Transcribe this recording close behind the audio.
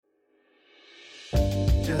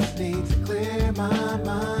Just need to clear my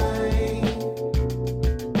mind.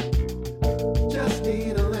 Just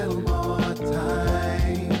need a little more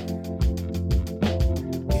time.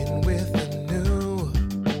 In with the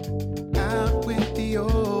new, out with the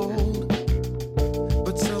old.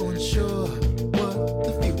 But so unsure what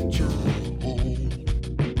the future holds.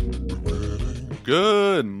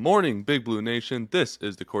 Good morning, Big Blue Nation. This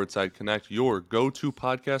is the Courtside Connect, your go-to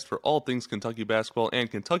podcast for all things Kentucky basketball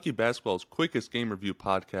and Kentucky basketball's quickest game review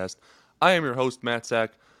podcast. I am your host, Matt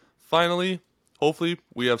Sack. Finally, hopefully,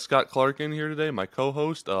 we have Scott Clarke in here today, my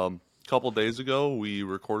co-host. A couple days ago, we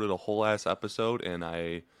recorded a whole-ass episode, and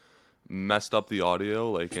I messed up the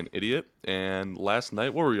audio like an idiot. And last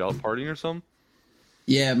night, what were you, out partying or something?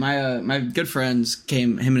 Yeah, my good friends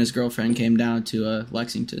him and his girlfriend came down to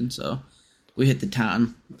Lexington, so we hit the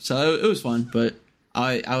town. So it was fun, but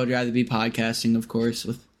I would rather be podcasting, of course,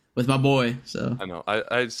 with my boy. So I know.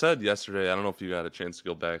 I said yesterday, I don't know if you got a chance to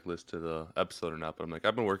go back, listen to the episode or not, but I'm like,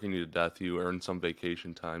 I've been working you to death. You earned some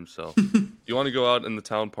vacation time, so you want to go out in the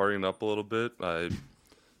town partying up a little bit? I'll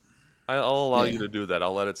allow you to do that.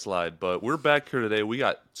 I'll let it slide. But we're back here today. We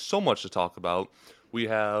got so much to talk about. We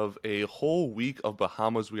have a whole week of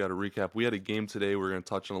Bahamas we got to recap. We had a game today we're going to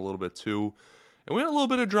touch on a little bit too. And we had a little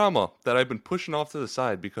bit of drama that I've been pushing off to the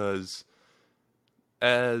side because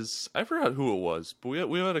as I forgot who it was, but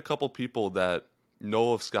we had a couple people that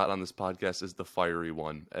know of Scott on this podcast as the fiery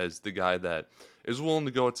one, as the guy that is willing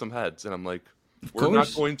to go at some heads. And I'm like, we're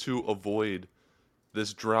not going to avoid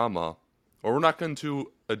this drama, or we're not going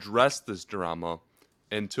to address this drama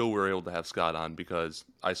until we're able to have Scott on, because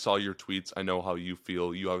I saw your tweets. I know how you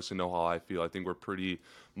feel. You obviously know how I feel. I think we're pretty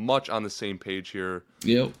much on the same page here.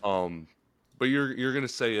 Yep. But you're gonna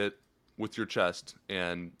say it with your chest,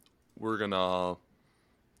 and we're gonna,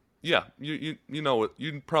 yeah, you know it.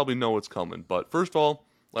 You probably know what's coming. But first of all,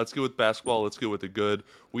 let's get with basketball. Let's get with the good.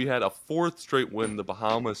 We had a fourth straight win. The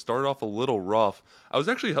Bahamas started off a little rough. I was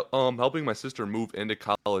actually helping my sister move into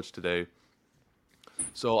college today,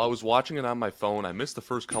 so I was watching it on my phone. I missed the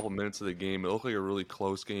first couple minutes of the game. It looked like a really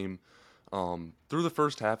close game. Through the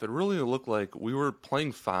first half, it really looked like we were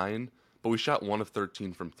playing fine, but we shot 1 of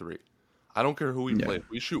 13 from 3. I don't care who we play. If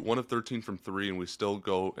we shoot 1 of 13 from 3 and we still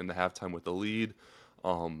go into halftime with the lead,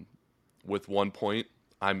 with 1 point,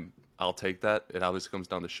 I'll take that. It obviously comes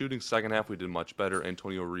down to shooting. Second half, we did much better.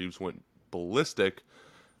 Antonio Reeves went ballistic.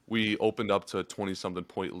 We opened up to a 20-something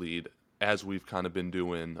point lead, as we've kind of been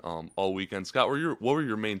doing all weekend. Scott, what were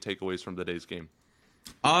your main takeaways from today's game?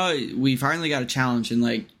 We finally got a challenge,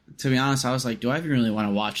 and to be honest, I was like, do I even really want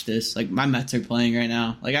to watch this? Like, my Mets are playing right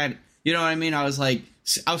now. You know what I mean? I was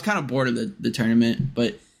kind of bored of the tournament,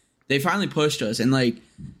 but they finally pushed us, and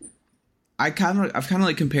I've kind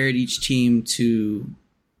of compared each team to,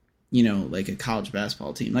 a college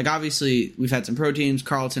basketball team. Obviously, we've had some pro teams.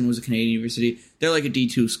 Carleton was a Canadian university. They're like a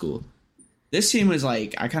D2 school. This team was I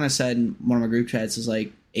kind of said in one of my group chats, is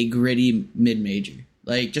a gritty mid-major.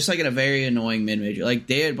 Just in a very annoying mid-major.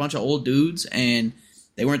 They had a bunch of old dudes, and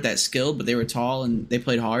they weren't that skilled, but they were tall, and they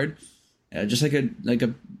played hard. Just like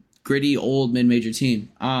a gritty old mid-major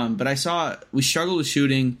team. But I saw we struggled with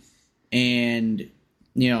shooting, and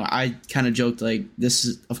I kind of joked this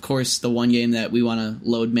is of course the one game that we want to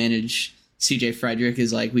load manage. CJ Frederick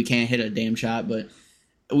is we can't hit a damn shot, but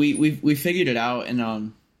we figured it out.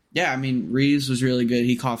 And Reeves was really good.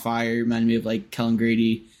 He caught fire. Reminded me of Kellen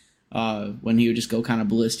Grady when he would just go kind of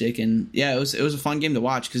ballistic. And yeah, it was a fun game to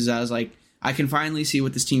watch because I was I can finally see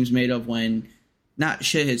what this team's made of when not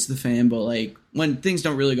shit hits the fan, but when things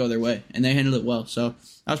don't really go their way, and they handled it well. So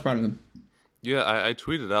I was proud of them. Yeah, I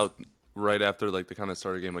tweeted out right after the kind of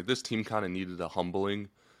started game, this team kind of needed a humbling.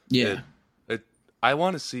 Yeah. I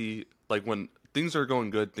want to see when things are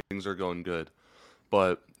going good, things are going good.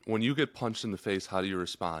 But when you get punched in the face, how do you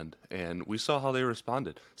respond? And we saw how they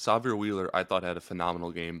responded. Xavier Wheeler, I thought, had a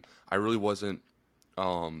phenomenal game. I really wasn't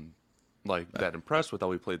that impressed with how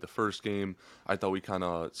we played the first game. I thought we kind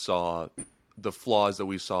of saw the flaws that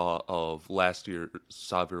we saw of last year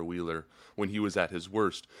Xavier Wheeler when he was at his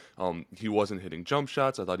worst. He wasn't hitting jump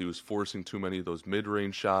shots. I thought he was forcing too many of those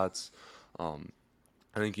mid-range shots. I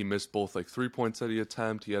think he missed both 3-point set he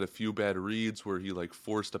attempt. He had a few bad reads where he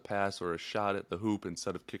forced a pass or a shot at the hoop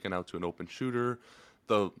instead of kicking out to an open shooter.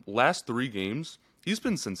 The last 3 games, he's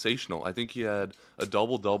been sensational. I think he had a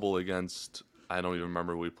double-double against, I don't even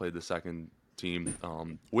remember who we played the second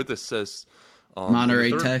team, with assists.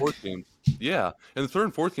 Monterey Tech. Yeah, in the third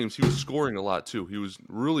and fourth games, he was scoring a lot too. He was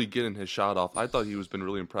really getting his shot off. I thought he was been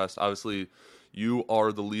really impressed. Obviously, you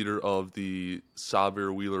are the leader of the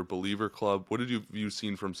Xavier Wheeler Believer Club. What have you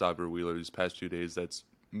seen from Xavier Wheeler these past 2 days that's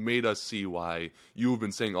made us see why you have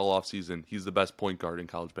been saying all offseason he's the best point guard in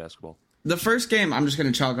college basketball. The first game, I'm just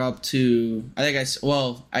going to chalk up to, I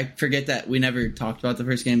forget that we never talked about the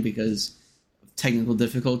first game because of technical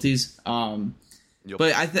difficulties. Yep.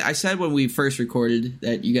 But I said when we first recorded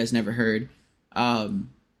that you guys never heard, I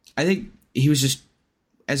think he was just,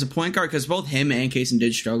 as a point guard, because both him and Kaysen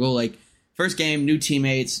did struggle. Like, first game, new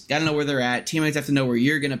teammates, got to know where they're at. Teammates have to know where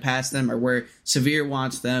you're going to pass them or where Severe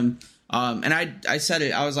wants them. And I said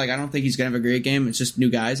it, I was like, I don't think he's going to have a great game. It's just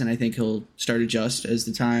new guys, and I think he'll start adjust as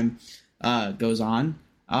the time goes on.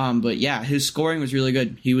 But yeah, his scoring was really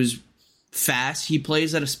good. He was fast. He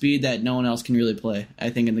plays at a speed that no one else can really play, I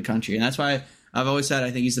think, in the country. And that's why I've always said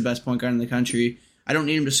I think he's the best point guard in the country. I don't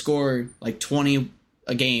need him to score like 20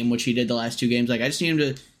 a game, which he did the last two games. Like, I just need him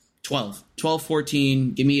to 12,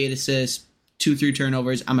 14, give me 8 assists, 2-3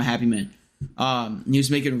 turnovers. I'm a happy man. He was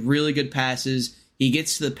making really good passes. He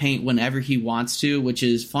gets to the paint whenever he wants to, which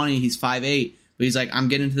is funny. He's 5'8", but he's like, I'm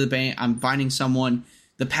getting to the paint. I'm finding someone.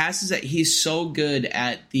 The passes that he's so good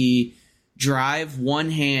at, the drive one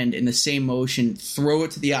hand in the same motion, throw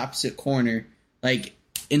it to the opposite corner, like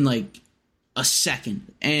in like a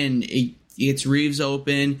second. And it gets Reeves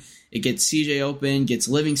open. It gets CJ open, gets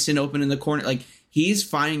Livingston open in the corner. Like, he's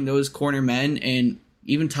finding those corner men, and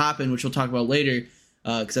even Toppin, which we'll talk about later,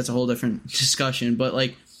 because that's a whole different discussion. But,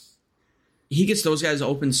 like, he gets those guys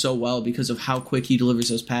open so well because of how quick he delivers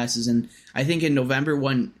those passes. And I think in November,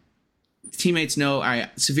 when teammates know, all right,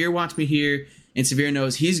 Severe wants me here, and Severe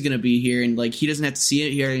knows he's going to be here, and, like, he doesn't have to see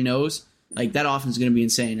it, he already knows, like, that offense is going to be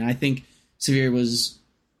insane. And I think Severe was,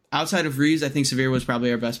 outside of Reeves, I think Severe was probably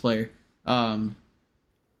our best player.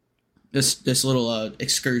 This little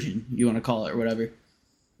excursion, you want to call it, or whatever.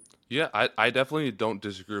 Yeah, I definitely don't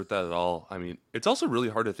disagree with that at all. I mean, it's also really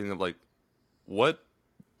hard to think of, like, what,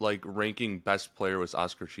 like, ranking best player was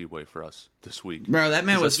Oscar Tshiebwe for us this week. Bro, that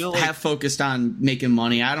man was half focused on making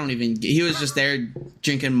money. He was just there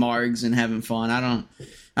drinking margs and having fun. I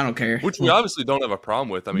don't care. Which we obviously don't have a problem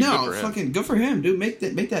with. I mean, no, good for him. Good for him, dude. Make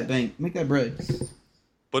that bank. Make that bread.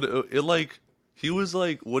 But it like, he was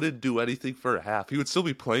like, wouldn't do anything for a half. He would still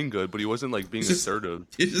be playing good, but he wasn't like being assertive.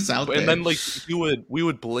 He's just out there. And then like we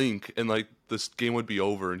would blink and like this game would be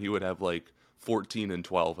over and he would have like 14 and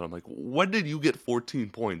 12. And I'm like, when did you get 14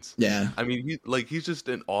 points? Yeah. I mean, he's just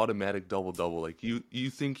an automatic double-double. Like you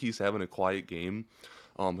think he's having a quiet game.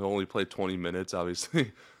 He'll only play 20 minutes,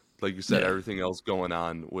 obviously. Like you said, everything else going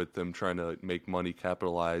on with them trying to make money,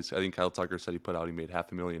 capitalize. I think Kyle Tucker said he made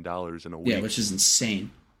 $500,000 in a week. Yeah, which is insane.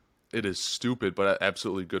 It is stupid, but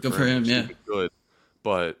absolutely good for him. Yeah, good.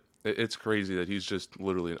 But it's crazy that he's just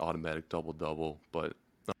literally an automatic double-double. But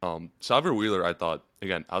Xavier Wheeler, I thought,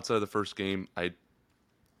 again, outside of the first game, I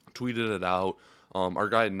tweeted it out. Our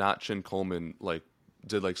guy, Not Chin Coleman, like,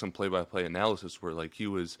 did like some play-by-play analysis where like he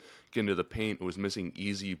was getting to the paint, was missing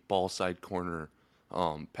easy ball side corner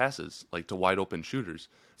passes, like to wide open shooters.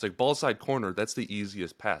 It's like ball side corner, that's the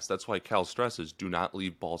easiest pass. That's why Cal stresses, do not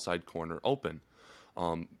leave ball side corner open.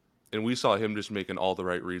 And we saw him just making all the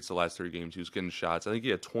right reads the last 3 games. He was getting shots. I think he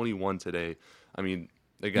had 21 today. I mean,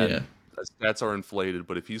 again, stats are inflated,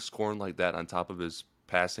 but if he's scoring like that on top of his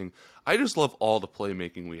passing, I just love all the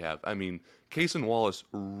playmaking we have. I mean, Cason Wallace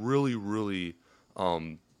really, really,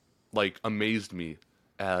 like, amazed me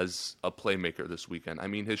as a playmaker this weekend. I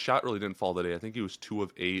mean, his shot really didn't fall today. I think he was 2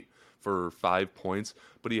 of 8 for 5 points,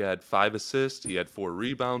 but he had 5 assists, he had 4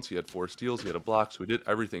 rebounds, he had 4 steals, he had a block, so he did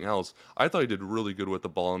everything else. I thought he did really good with the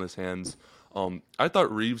ball in his hands. I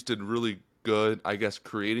thought Reeves did really good, I guess,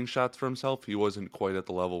 creating shots for himself. He wasn't quite at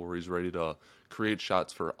the level where he's ready to create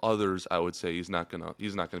shots for others. I would say he's not gonna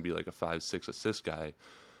be like a 5-6 assist guy.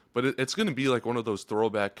 But it's going to be like one of those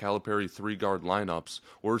throwback Calipari 3-guard lineups.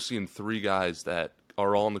 We're seeing 3 guys that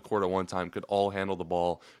are all on the court at one time, could all handle the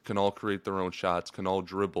ball, can all create their own shots, can all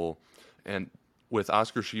dribble. And with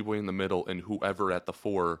Oscar Tshiebwe in the middle and whoever at the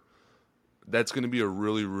 4, that's going to be a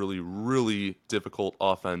really, really, really difficult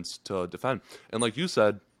offense to defend. And like you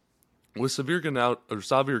said, with Xavier getting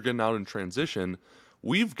out in transition,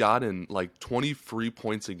 we've gotten like 20 free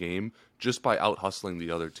points a game just by out-hustling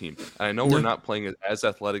the other team. And I know we're not playing as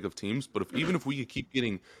athletic of teams, but even if we could keep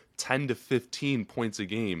getting 10 to 15 points a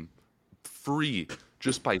game free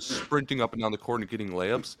just by sprinting up and down the court and getting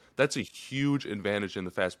layups, that's a huge advantage in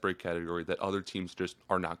the fast break category that other teams just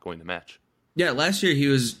are not going to match. Yeah, last year he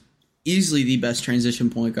was easily the best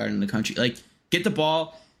transition point guard in the country. Like, get the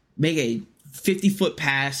ball, make a 50-foot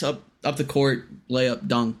pass up the court, layup,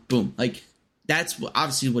 dunk, boom. Like, that's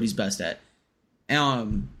obviously what he's best at.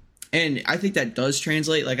 And I think that does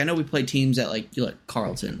translate. Like, I know we play teams at, like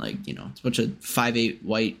Carleton, like, you know, it's a bunch of 5'8"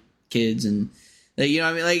 white kids, and Like, you know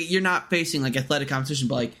what I mean? Like, you're not facing like athletic competition,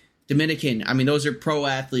 but like Dominican. I mean, those are pro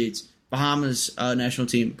athletes. Bahamas national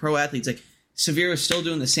team, pro athletes. Like Severe was still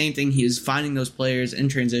doing the same thing. He was finding those players in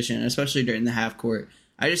transition, especially during the half court.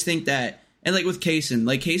 I just think that, and like with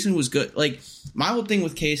Kaysen was good. Like my whole thing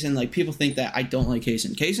with Kaysen, like people think that I don't like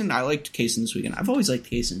Kaysen. I liked Kaysen this weekend. I've always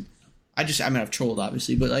liked Kaysen. I've trolled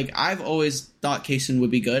obviously, but like I've always thought Kaysen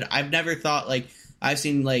would be good. I've never thought like I've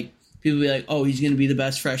seen like people be like, oh, he's going to be the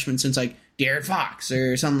best freshman since like De'Aaron Fox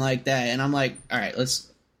or something like that. And I'm like, all right,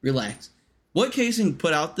 let's relax. What Kaysen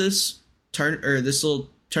put out this little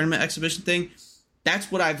tournament exhibition thing,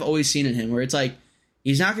 that's what I've always seen in him, where it's like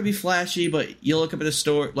he's not going to be flashy, but you look up at the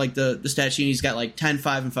store, like the stat sheet, he's got like 10,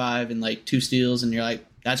 5, and 5 and like 2 steals, and you're like,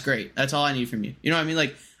 that's great. That's all I need from you. You know what I mean?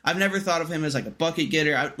 Like I've never thought of him as like a bucket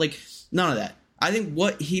getter. Like none of that. I think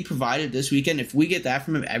what he provided this weekend, if we get that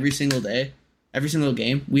from him every single day, every single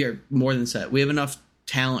game, we are more than set. We have enough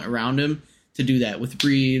talent around him to do that. With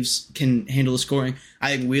Reeves, can handle the scoring.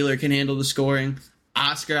 I think Wheeler can handle the scoring.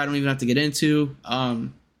 Oscar, I don't even have to get into.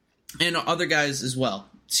 And other guys as well.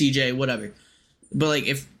 CJ, whatever. But like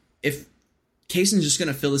if Kaysen's just going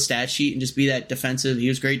to fill the stat sheet and just be that defensive, he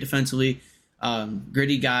was great defensively,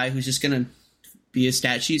 gritty guy who's just going to be a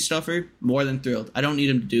stat sheet stuffer, more than thrilled. I don't need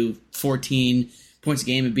him to do 14 points a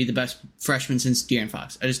game and be the best freshman since De'Aaron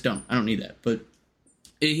Fox. I just don't. I don't need that. But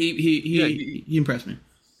he impressed me.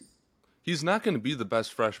 He's not going to be the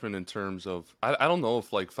best freshman in terms of I don't know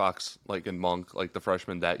if like Fox like and Monk like the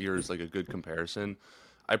freshman that year is like a good comparison.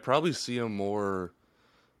 I probably see him more.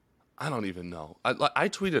 I don't even know. I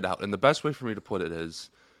tweeted out, and the best way for me to put it is,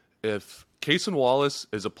 if Kaysen Wallace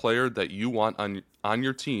is a player that you want on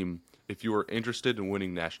your team, if you are interested in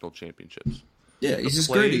winning national championships. Yeah, he's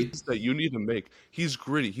just gritty. That you need to make. He's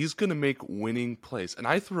gritty. He's going to make winning plays. And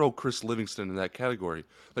I throw Chris Livingston in that category.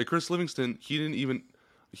 Like Chris Livingston, he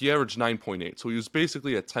averaged 9.8. So he was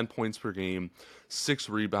basically at 10 points per game, 6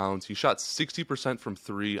 rebounds. He shot 60% from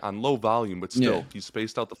 3 on low volume, but still, he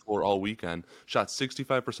spaced out the floor all weekend. Shot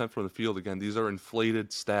 65% from the field. Again, these are inflated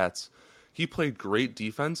stats. He played great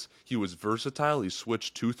defense. He was versatile. He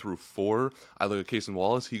switched 2 through 4. I look at Kaysen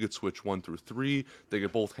Wallace. He could switch 1 through 3. They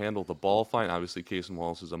could both handle the ball fine. Obviously, Kaysen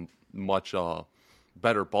Wallace is a much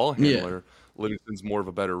better ball handler. Yeah. Livingston's more of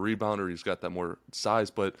a better rebounder. He's got that more size.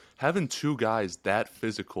 But having 2 guys that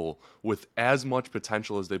physical with as much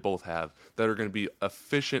potential as they both have that are going to be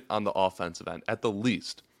efficient on the offensive end, at the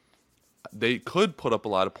least, they could put up a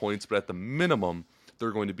lot of points, but at the minimum,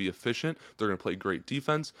 they're going to be efficient. They're going to play great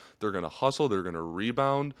defense. They're going to hustle. They're going to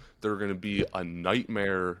rebound. They're going to be a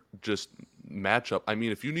nightmare just matchup. I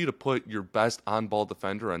mean, if you need to put your best on-ball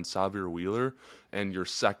defender on Xavier Wheeler and your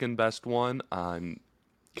second best one on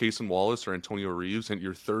Kaysen Wallace or Antonio Reeves and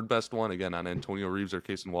your third best one, again, on Antonio Reeves or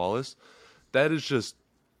Kaysen Wallace, that is just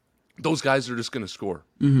 – those guys are just going to score.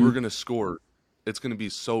 Mm-hmm. We're going to score. It's going to be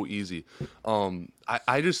so easy.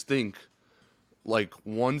 I just think, like,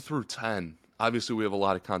 1 through 10 – obviously, we have a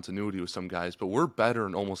lot of continuity with some guys, but we're better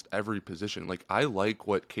in almost every position. Like, I like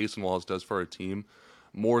what Kaysen Wallace does for our team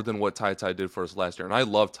more than what Ty Ty did for us last year. And I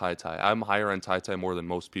love Ty Ty. I'm higher on Ty Ty more than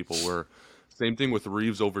most people were. Same thing with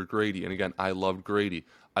Reeves over Grady. And again, I loved Grady.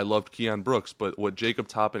 I loved Keon Brooks. But what Jacob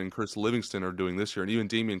Toppin and Chris Livingston are doing this year, and even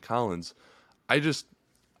Damian Collins, I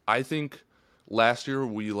think last year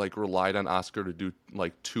we like relied on Oscar to do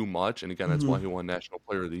like too much. And again, that's why he won National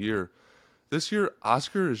Player of the Year. This year,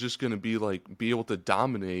 Oscar is just going to be able to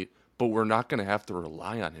dominate, but we're not going to have to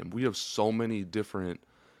rely on him. We have so many different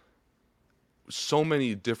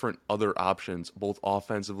other options, both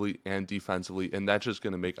offensively and defensively, and that's just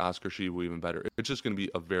going to make Oscar Tshiebwe even better. It's just going to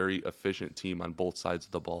be a very efficient team on both sides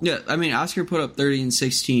of the ball. Yeah, I mean, Oscar put up 30 and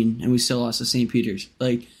 16, and we still lost to St. Peter's.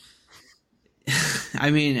 Like, I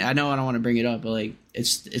mean, I know I don't want to bring it up, but like,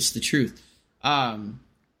 it's the truth. But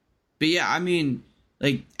yeah, I mean,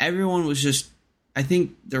 like, everyone was just, I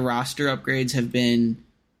think the roster upgrades have been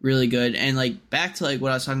really good. And, like, back to, like, what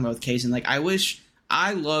I was talking about with Kaysen, like,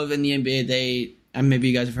 I love in the NBA, maybe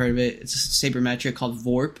you guys have heard of it, it's a sabermetric called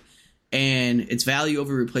VORP, and it's value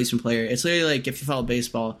over replacement player. It's literally like, if you follow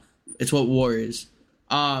baseball, it's what WAR is.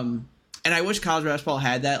 And I wish college basketball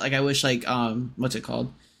had that. Like, I wish, like, what's it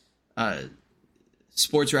called?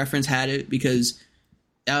 Sports Reference had it, because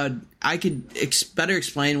I could better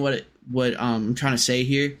explain what I'm trying to say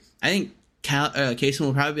here. I think Kaysen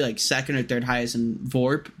will probably be like second or third highest in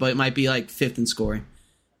VORP, but it might be like fifth in scoring.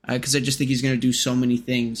 Because I just think he's going to do so many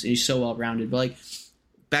things, and he's so well-rounded. But like,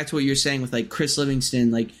 back to what you're saying with like Chris Livingston,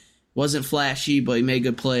 like, wasn't flashy, but he made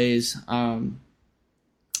good plays. I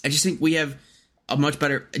just think we have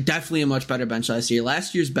definitely a much better bench last year.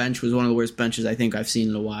 Last year's bench was one of the worst benches I think I've seen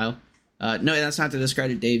in a while. No, that's not to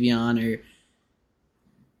discredit Davion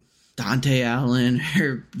Dante Allen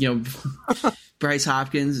or Bryce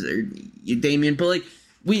Hopkins or Damian, but like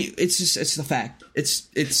it's the fact.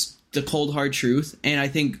 It's the cold hard truth, and I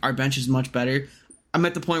think our bench is much better. I'm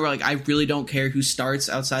at the point where like I really don't care who starts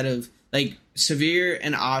outside of like Severe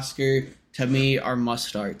and Oscar. To me, are must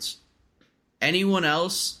starts. Anyone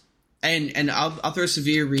else, and I'll throw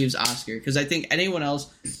Severe, Reeves, Oscar, because I think anyone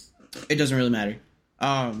else, it doesn't really matter.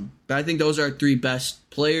 But I think those are our three best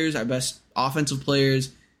players, our best offensive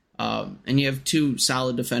players, and you have two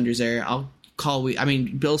solid defenders there.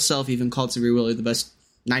 Bill Self even called Severe Wheeler the best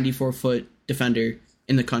 94-foot defender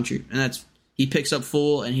in the country, and he picks up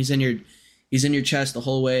full, and he's in your chest the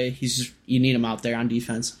whole way. You need him out there on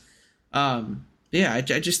defense. I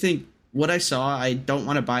just think what I saw, I don't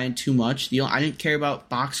want to buy in too much. I didn't care about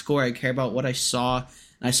box score. I care about what I saw,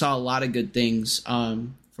 and I saw a lot of good things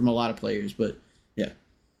from a lot of players. But yeah.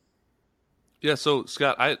 Yeah. So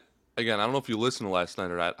Scott, I don't know if you listened to last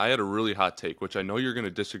night or not. I had a really hot take, which I know you're going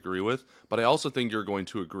to disagree with, but I also think you're going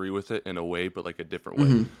to agree with it in a way, but like a different way.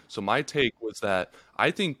 Mm-hmm. So my take was that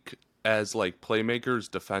I think as like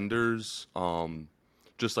playmakers, defenders,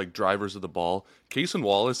 just like drivers of the ball, Cason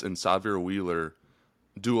Wallace and Xavier Wheeler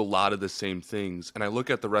do a lot of the same things. And I look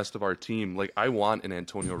at the rest of our team, like I want an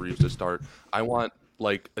Antonio Reeves to start. I want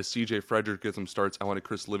like a CJ Frederick to get some starts. I want a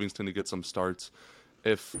Chris Livingston to get some starts.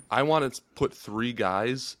 If I want to put three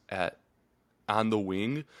guys on the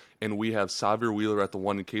wing and we have Xavier Wheeler at the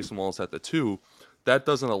 1 and Cason Wallace at the 2, that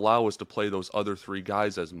doesn't allow us to play those other three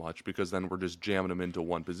guys as much because then we're just jamming them into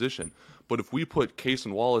one position. But if we put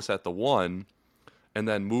Cason Wallace at the 1 and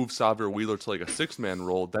then move Xavier Wheeler to like a 6-man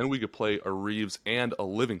role, then we could play a Reeves and a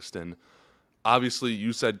Livingston. Obviously,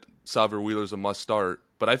 you said Xavier Wheeler's a must start,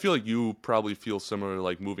 but I feel like you probably feel similar to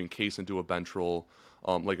like moving Case into a bench role,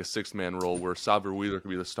 like a 6-man role where Xavier Wheeler could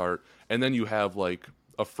be the start, and then you have like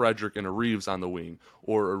a Frederick and a Reeves on the wing,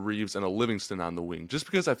 or a Reeves and a Livingston on the wing. Just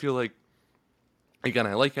because I feel like, again,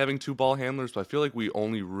 I like having two ball handlers, but I feel like we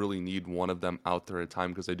only really need one of them out there at a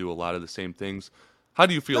time because they do a lot of the same things. How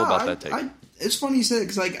do you feel about that take? It's funny you said it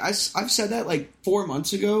because like I've said that like 4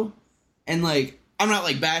 months ago, and like I'm not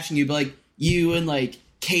like bashing you, but like you and like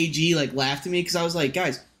KG like laughed at me because I was like,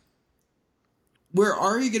 guys, we're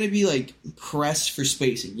already going to be like pressed for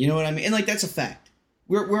spacing. You know what I mean? And like that's a fact.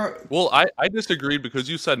 Well, I disagreed because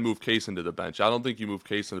you said move Case into the bench. I don't think you move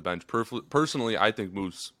Case to the bench. Personally, I think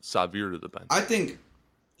move Xavier to the bench. I think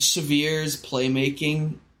Sevier's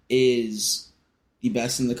playmaking is the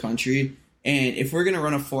best in the country. And if we're going to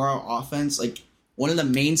run a 4-out offense, like one of the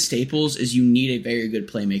main staples is you need a very good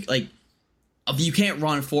playmaker. Like you can't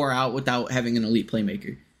run 4-out without having an elite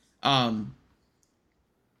playmaker.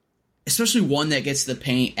 Especially one that gets the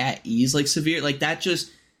paint at ease like Severe. Like that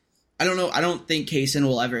just, I don't know. I don't think Cason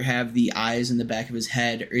will ever have the eyes in the back of his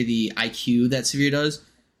head or the IQ that Severe does.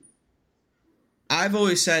 I've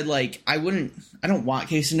always said like I don't want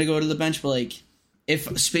Cason to go to the bench, but like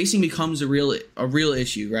if spacing becomes a real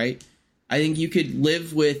issue, right? I think you could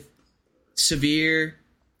live with Severe,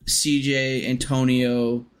 CJ,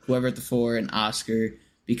 Antonio, whoever at the 4, and Oscar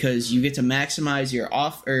because you get to maximize your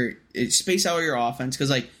space out your offense. Because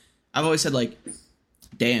like I've always said, like,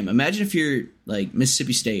 damn, imagine if you're like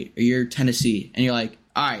Mississippi State or you're Tennessee and you're like,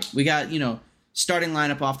 all right, we got starting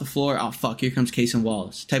lineup off the floor. Oh fuck, here comes Cason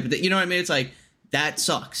Wallace type of thing. You know what I mean? It's like that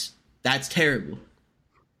sucks. That's terrible.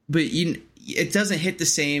 But it doesn't hit the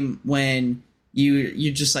same when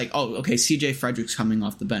you just like, oh, okay, CJ Frederick's coming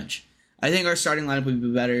off the bench. I think our starting lineup would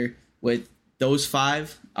be better with those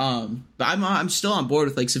 5. But I'm still on board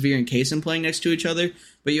with like Severe and Cason playing next to each other.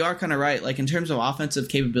 But you are kind of right. Like in terms of offensive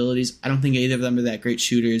capabilities, I don't think either of them are that great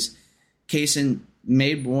shooters. Cason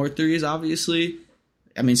made more threes, obviously.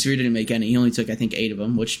 I mean, Severe didn't make any. He only took, I think, 8 of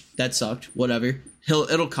them, which that sucked. Whatever.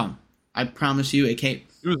 It'll come. I promise you, it can't.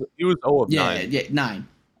 He was 0 of 9. Yeah,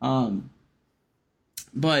 9.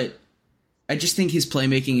 But I just think his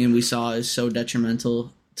playmaking, and we saw, is so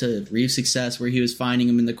detrimental to Reeves' success, where he was finding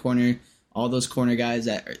him in the corner, all those corner guys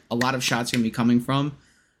that a lot of shots are going to be coming from.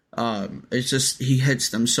 It's just he hits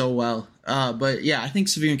them so well. But yeah, I think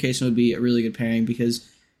Severe and Cason would be a really good pairing because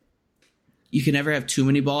you can never have too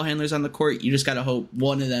many ball handlers on the court. You just got to hope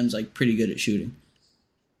one of them's like pretty good at shooting.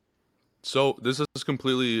 So this is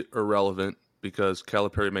completely irrelevant because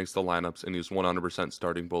Calipari makes the lineups and he's 100%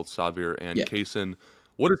 starting both Xavier and Cason.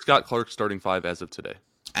 What is Scott Clarke's starting 5 as of today?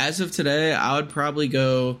 As of today, I would probably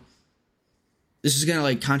go. This is gonna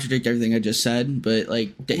like contradict everything I just said, but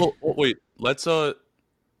like. Wait.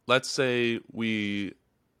 Let's say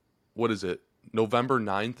what is it? November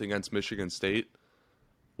 9th against Michigan State.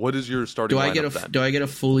 What is your starting lineup then? Do I get a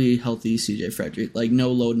fully healthy CJ Frederick? Like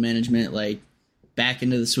no load management, like back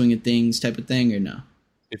into the swing of things type of thing, or no?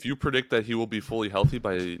 if you predict that he will be fully healthy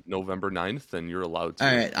by November 9th, then you're allowed to.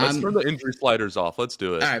 All right, Let's turn the injury sliders off. Let's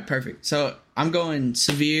do it. All right, perfect. So I'm going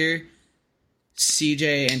Severe,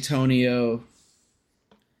 CJ, Antonio,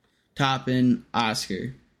 Toppin,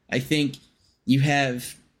 Oscar. I think you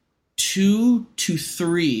have 2 to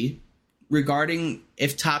 3 regarding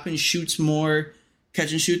if Toppin shoots more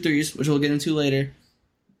catch and shoot threes, which we'll get into later,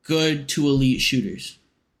 good to elite shooters.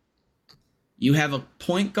 You have a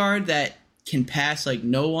point guard that can pass like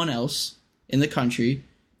no one else in the country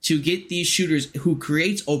to get these shooters, who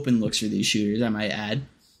creates open looks for these shooters, I might add,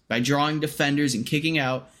 by drawing defenders and kicking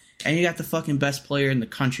out. And you got the fucking best player in the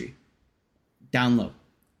country down low.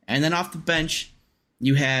 And then off the bench,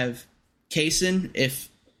 you have Kaysen. If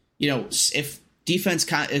defense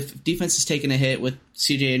is taking a hit with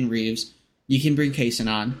CJ and Reeves, you can bring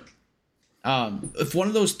Kaysen on. If one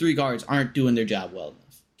of those 3 guards aren't doing their job well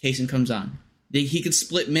enough, Kaysen comes on. He could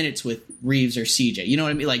split minutes with Reeves or CJ. You know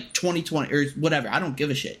what I mean? Like 20-20 or whatever. I don't give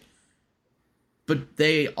a shit. But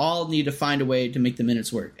they all need to find a way to make the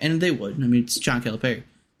minutes work. And they would. I mean, it's John Calipari.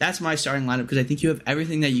 That's my starting lineup because I think you have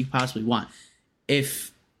everything that you possibly want.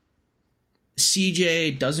 If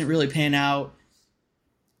CJ doesn't really pan out,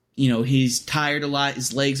 he's tired a lot,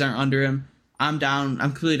 his legs aren't under him, I'm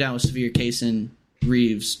completely down with Severe, Kaysen,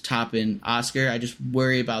 Reeves, Toppin, Oscar. I just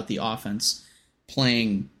worry about the offense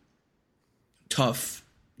playing tough,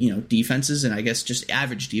 defenses, and I guess just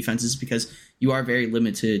average defenses because you are very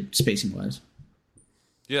limited spacing wise.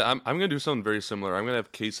 Yeah, I'm going to do something very similar. I'm going to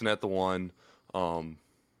have Kaysen at the 1.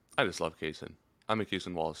 I just love Kaysen. I'm a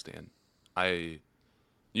Kaysen Wallace stan.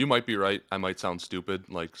 You might be right. I might sound stupid,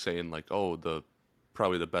 like saying like, oh,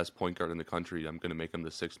 probably the best point guard in the country. I'm going to make him the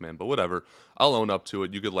 6th man, but whatever. I'll own up to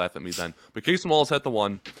it. You could laugh at me then. But Kaysen Wallace at the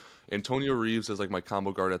 1. Antonio Reeves is like my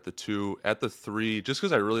combo guard at the 2. At the 3, just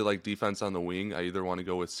because I really like defense on the wing, I either want to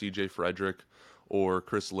go with CJ Frederick or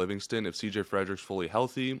Chris Livingston. If CJ Frederick's fully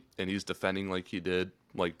healthy and he's defending like he did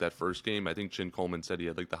like that first game, I think Chin Coleman said he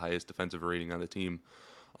had like the highest defensive rating on the team.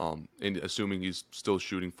 And assuming he's still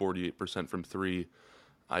shooting 48% from 3,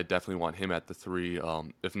 I definitely want him at the 3.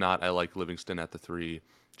 If not, I like Livingston at the 3.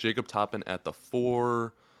 Jacob Toppin at the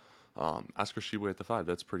 4. Oscar Tshiebwe at the 5.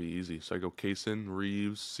 That's pretty easy. So I go Kaysen,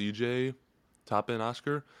 Reeves, CJ, Toppin,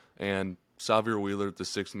 Oscar, and Xavier Wheeler at the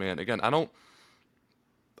 6th man. Again,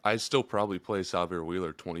 I still probably play Xavier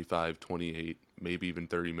Wheeler 25, 28, maybe even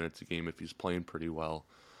 30 minutes a game if he's playing pretty well.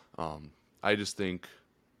 I just think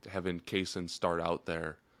having Kaysen start out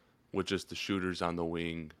there with just the shooters on the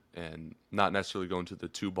wing and not necessarily going to the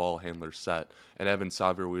 2-ball handler set and having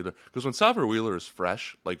Xavier Wheeler. Because when Xavier Wheeler is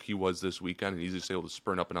fresh, like he was this weekend, and he's just able to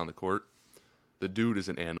sprint up and down the court, the dude is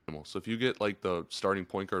an animal. So if you get like the starting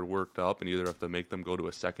point guard worked up and either have to make them go to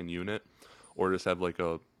a second unit or just have like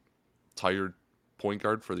a tired point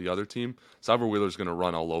guard for the other team, Xavier Wheeler's going to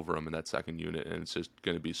run all over him in that second unit, and it's just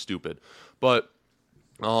going to be stupid. But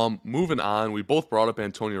moving on, we both brought up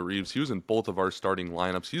Antonio Reeves. He was in both of our starting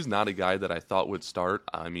lineups. He's not a guy that I thought would start.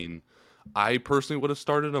 I mean, I personally would have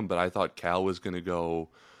started him, but I thought Cal was going to go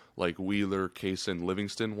like Wheeler, Kaysen,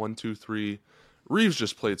 Livingston, 1, 2, 3. Reeves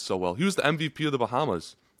just played so well. He was the MVP of the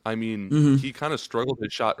Bahamas. I mean, he kind of struggled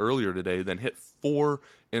his shot earlier today, then hit 4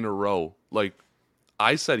 in a row. Like,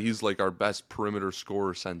 I said he's like our best perimeter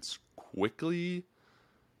scorer since Quickly.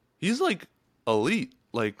 He's like elite.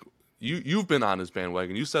 Like, You've been on his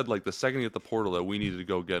bandwagon. You said like the second he hit the portal that we needed to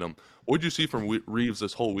go get him. What did you see from Reeves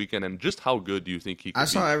this whole weekend, and just how good do you think he could be? I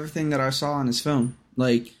saw everything that I saw on his film.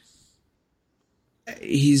 Like,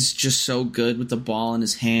 he's just so good with the ball in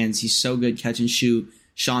his hands. He's so good catch and shoot.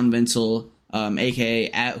 Sean Vinsel, a.k.a.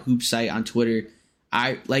 at Hoopsite on Twitter.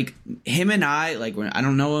 I like him and I, like, when I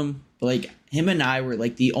don't know him, but like him and I were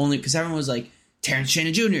like the only, because everyone was like, Terrence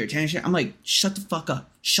Shannon Jr., I'm like, shut the fuck up.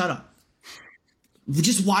 Shut up.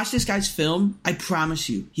 Just watch this guy's film. I promise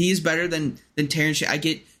you, he is better than Terrence Shannon. I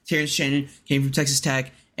get Terrence Shannon came from Texas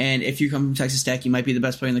Tech, and if you come from Texas Tech, you might be the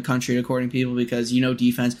best player in the country according to people because you know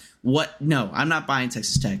defense. What? No, I'm not buying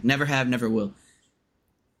Texas Tech. Never have, never will.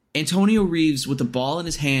 Antonio Reeves, with the ball in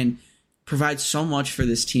his hand, provides so much for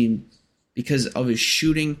this team because of his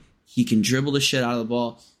shooting. He can dribble the shit out of the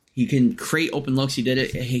ball. He can create open looks. He did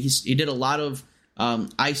it. He did a lot of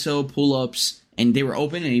ISO pull-ups, and they were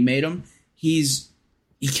open, and he made them.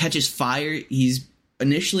 He catches fire. He's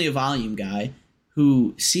initially a volume guy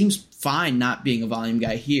who seems fine not being a volume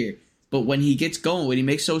guy here. But when he gets going, when he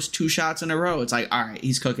makes those 2 shots in a row, it's like, all right,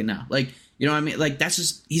 he's cooking now. Like, you know what I mean? Like, that's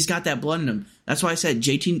just, he's got that blood in him. That's why I said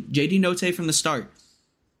JD Notae from the start.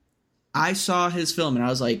 I saw his film, and I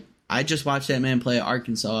was like, I just watched that man play at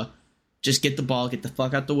Arkansas. Just get the ball, get the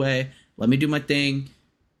fuck out the way. Let me do my thing.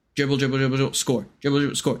 Dribble, score.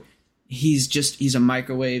 Dribble, score. he's a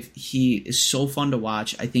microwave. He is so fun to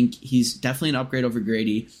watch. I think he's definitely an upgrade over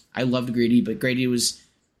Grady. I loved Grady, but Grady was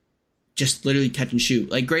just literally catch and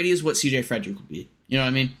shoot. Like, Grady is what CJ Frederick would be. You know what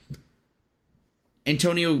I mean?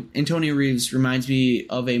 Antonio Reeves reminds me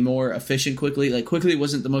of a more efficient Quickly. Like, Quickly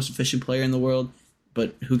wasn't the most efficient player in the world,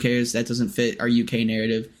 but who cares? That doesn't fit our UK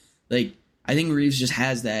narrative. Like, I think Reeves just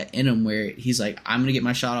has that in him where he's like, I'm going to get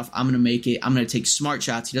my shot off. I'm going to make it. I'm going to take smart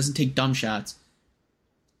shots. He doesn't take dumb shots.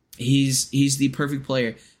 He's the perfect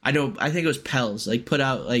player. I think it was Pels, like, put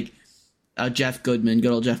out, like, Jeff Goodman,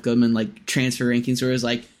 good old Jeff Goodman, like, transfer rankings where it was,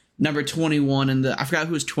 like, number 21 and I forgot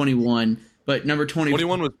who was 21, but number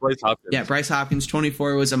 21 was Bryce Hopkins. Yeah, Bryce Hopkins.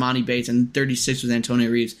 24 was Amani Bates, and 36 was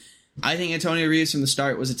Antonio Reeves. I think Antonio Reeves from the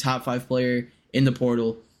start was a top 5 player in the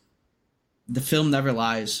portal. The film never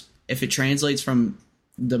lies. If it translates from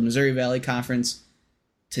the Missouri Valley Conference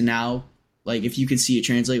to now, like, if you could see it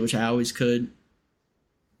translate, which I always could,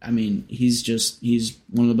 I mean, he's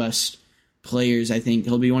one of the best players. I think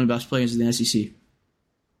he'll be one of the best players in the SEC.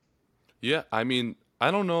 Yeah, I mean, I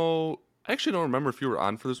don't know. I actually don't remember if you were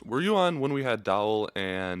on for this. Were you on when we had Dowell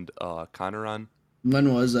and Connor on?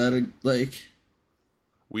 When was that? Like,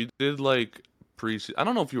 we did like pre-season. I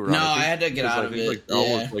don't know if you were no, on. I had to get out of it. Like,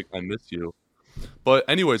 Dowell was like, I miss you. But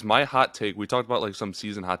anyways, my hot take, we talked about like some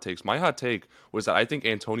season hot takes. My hot take was that I think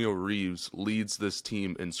Antonio Reeves leads this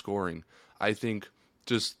team in scoring. I think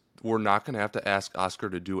just we're not going to have to ask Oscar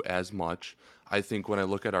to do as much. I think when I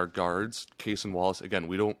look at our guards, Case and Wallace, again,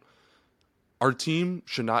 our team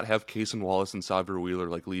should not have Case and Wallace and Xavier Wheeler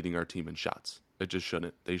like leading our team in shots. It just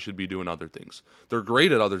shouldn't. They should be doing other things. They're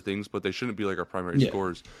great at other things, but they shouldn't be like our primary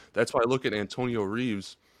scorers. That's why I look at Antonio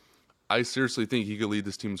Reeves. I seriously think he could lead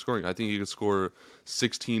this team in scoring. I think he could score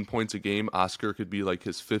 16 points a game. Oscar could be like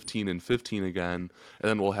his 15 and 15 again. And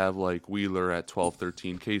then we'll have like Wheeler at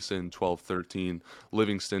 12-13, Kaysen 12-13,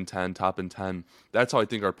 Livingston 10, Toppin 10. That's how I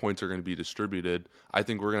think our points are going to be distributed. I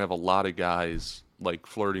think we're going to have a lot of guys like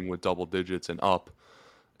flirting with double digits and up.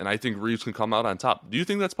 And I think Reeves can come out on top. Do you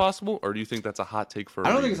think that's possible, or do you think that's a hot take for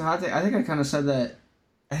I don't think it's a hot take. I think I kind of said that.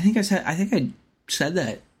 I think I said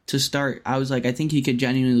that to start. I was like, I think he could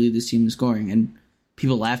genuinely lead this team in scoring, and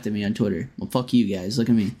people laughed at me on Twitter. Well, fuck you guys. Look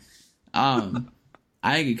at me. I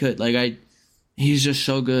think he could. Like, he's just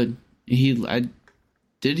so good. Did he lead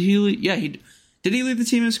the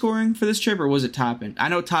team in scoring for this trip, or was it Toppin? I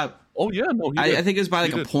know Oh yeah, no. I think it was by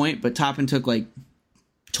like a point, but Toppin took like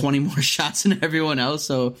 20 more shots than everyone else.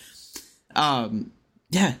 So,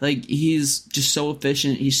 yeah, like, he's just so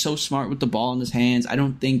efficient. He's so smart with the ball in his hands. I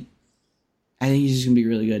think he's just gonna be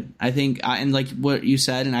really good. I think, and like what you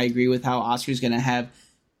said, and I agree with how Oscar's gonna have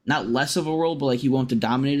not less of a role, but like he won't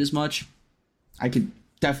dominate as much. I could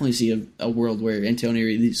definitely see a world where Antonio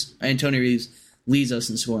Reeves leads us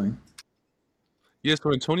in scoring. Yeah,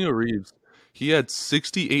 so Antonio Reeves, he had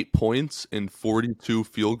 68 points in 42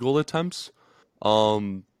 field goal attempts.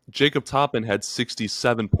 Jacob Toppin had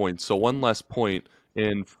 67 points, so one less point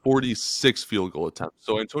in 46 field goal attempts.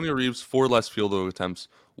 So Antonio Reeves, 4 less field goal attempts,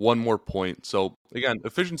 1 more point. So again,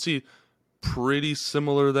 efficiency pretty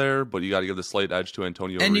similar there, but you got to give the slight edge to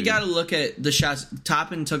Antonio Reeves. And you got to look at the shots.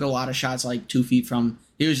 Toppin took a lot of shots like 2 feet from.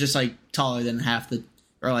 He was just like taller than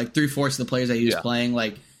like 3/4 of the players that he was playing.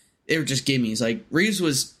 Like, they were just gimmies. Like, Reeves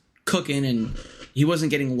was cooking, and he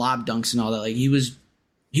wasn't getting lob dunks and all that. Like, he was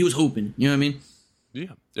hooping. You know what I mean?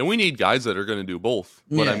 Yeah, and we need guys that are going to do both.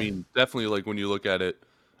 But I mean, definitely, like, when you look at it,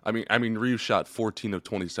 I mean, Reeves shot 14 of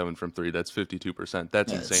 27 from 3. That's 52%.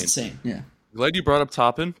 That's insane. That's insane. Yeah. Glad you brought up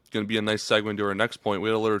Toppin. Going to be a nice segue into our next point. We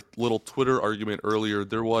had a little Twitter argument earlier.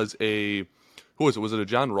 There was who was it? Was it a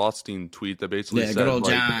John Rothstein tweet that basically said, good old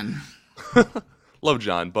John. Love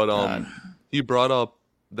John, but he brought up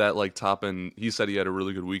that like Toppin. He said he had a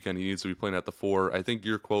really good weekend. He needs to be playing at the 4. I think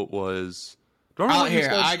your quote was.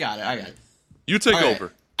 I got it. You take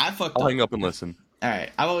over. I fucked up. I'll hang up and listen. All right.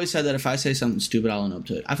 I've always said that if I say something stupid, I'll own up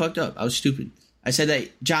to it. I fucked up. I was stupid. I said that,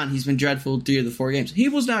 John, he's been dreadful 3 of the 4 games. He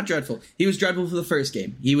was not dreadful. He was dreadful for the first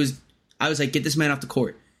game. I was like, get this man off the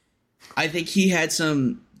court. I think he had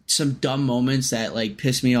some dumb moments that like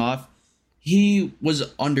pissed me off. He was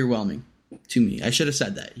underwhelming to me. I should have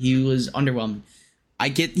said that. He was underwhelming. I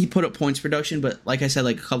get he put up points production, but like I said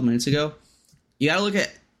like a couple minutes ago, you got to look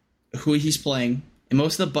at who he's playing. And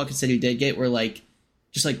most of the buckets that he did get were like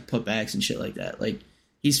just like putbacks and shit like that. Like,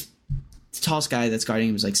 he's the tallest guy that's guarding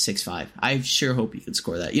him is like 6'5". I sure hope he could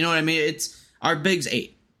score that. You know what I mean? It's our big's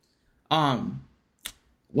 8.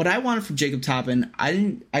 What I wanted from Jacob Toppin, I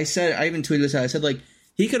even tweeted this out. I said like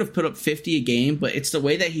he could have put up 50 a game, but it's the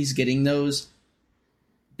way that he's getting those.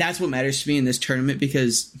 That's what matters to me in this tournament,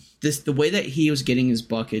 because the way that he was getting his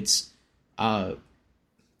buckets,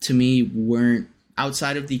 to me, weren't,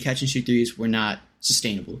 outside of the catch and shoot threes, were not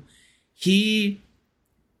sustainable.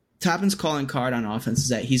 Toppin's calling card on offense is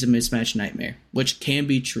that he's a mismatch nightmare, which can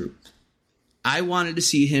be true. I wanted to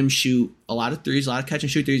see him shoot a lot of threes, a lot of catch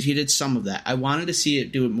and shoot threes. He did some of that. I wanted to see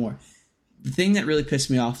it do it more. The thing that really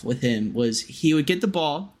pissed me off with him was he would get the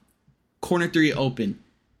ball, corner three open,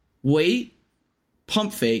 wait,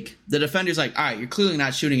 pump fake. The defender's like, all right, you're clearly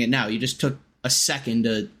not shooting it now. You just took a second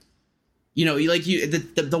to,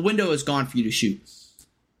 the window is gone for you to shoot.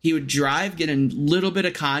 He would drive, get a little bit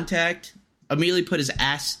of contact, immediately put his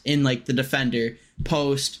ass in like the defender,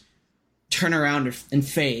 post, turn around and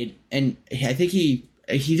fade. And I think he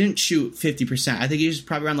didn't shoot 50%. I think he was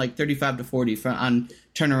probably around like 35 to 40 on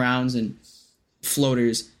turnarounds and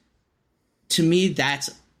floaters. To me, that's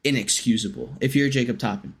inexcusable if you're Jacob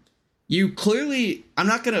Toppin. You clearly, I'm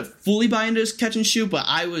not going to fully buy into his catch and shoot, but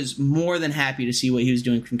I was more than happy to see what he was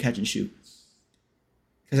doing from catch and shoot.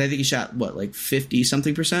 Because I think he shot, like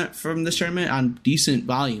 50-something% from this tournament on decent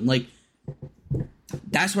volume. Like,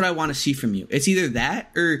 that's what I want to see from you. It's either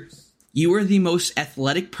that or you are the most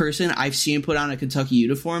athletic person I've seen put on a Kentucky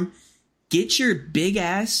uniform. Get your big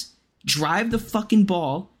ass, drive the fucking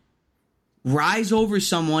ball, rise over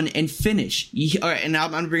someone, and finish. All right, and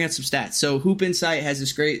I'm going to bring out some stats. So Hoop Insight has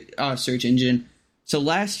this great search engine. So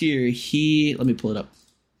last year, let me pull it up.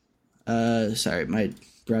 Sorry, my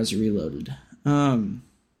browser reloaded.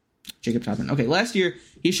 Jacob Toppin. Okay, last year,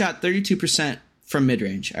 he shot 32% from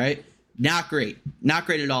mid-range, all right? Not great. Not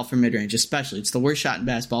great at all from mid-range, especially. It's the worst shot in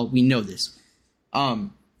basketball. We know this.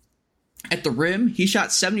 At the rim, he shot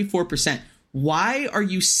 74%. Why are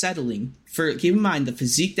you settling for, keep in mind, the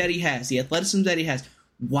physique that he has, the athleticism that he has,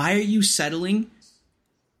 why are you settling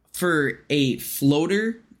for a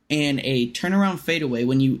floater and a turnaround fadeaway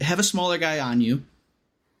when you have a smaller guy on you,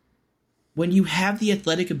 when you have the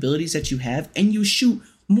athletic abilities that you have, and you shoot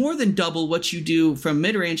more than double what you do from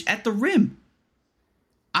mid-range at the rim?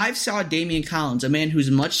 I've saw Damian Collins, a man who's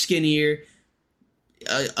much skinnier,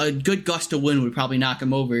 a good gust of wind would probably knock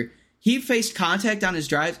him over. He faced contact on his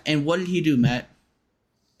drive, and what did he do, Matt?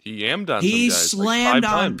 He yammed on He some guys, slammed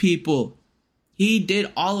like on times. people. He did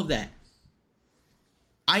all of that.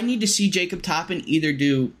 I need to see Jacob Toppin either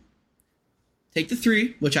take the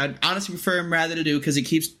three, which I'd honestly prefer him rather to do because it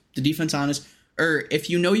keeps the defense honest, or if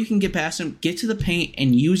you know you can get past him, get to the paint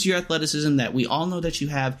and use your athleticism that we all know that you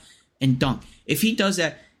have and dunk. If he does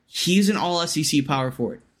that, he's an all-SEC power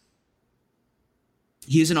forward.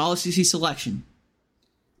 He's an all-SEC selection.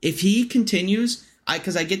 If he continues, he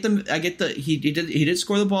did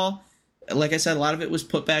score the ball. Like I said, a lot of it was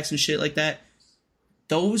putbacks and shit like that.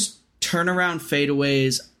 Those turnaround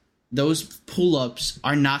fadeaways, those pull-ups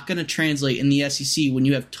are not going to translate in the SEC when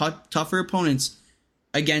you have tougher opponents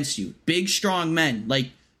against you. Big, strong men, like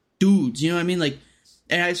dudes, you know what I mean? Like,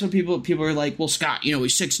 and I saw people are like, well, Scott, he's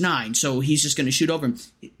 6'9", so he's just going to shoot over him.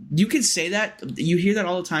 You can say that. You hear that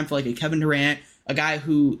all the time for like a Kevin Durant, a guy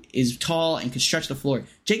who is tall and can stretch the floor.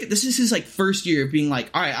 Jacob, this is his like first year of being like,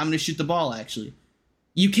 all right, I'm going to shoot the ball, actually.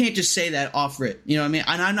 You can't just say that off rip. You know what I mean?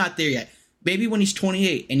 And I'm not there yet. Maybe when he's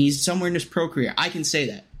 28 and he's somewhere in his pro career, I can say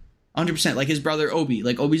that. 100%. Like his brother, Obi.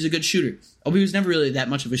 Like, Obi's a good shooter. Obi was never really that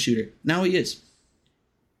much of a shooter. Now he is.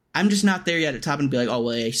 I'm just not there yet at top and be like, oh,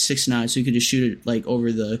 well, he's 6'9", so you could just shoot it like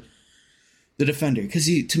over the defender. Because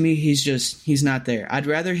to me, he's not there. I'd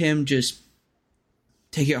rather him just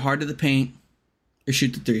take it hard to the paint or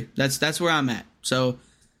shoot the three. That's where I'm at. So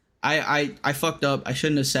I fucked up. I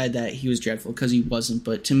shouldn't have said that he was dreadful because he wasn't.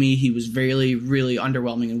 But to me, he was really, really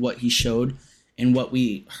underwhelming in what he showed and what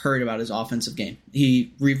we heard about his offensive game.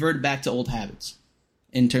 He reverted back to old habits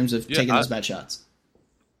in terms of taking those bad shots.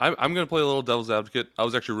 I'm going to play a little devil's advocate. I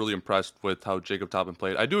was actually really impressed with how Jacob Toppin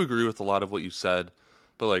played. I do agree with a lot of what you said,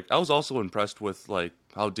 but like I was also impressed with like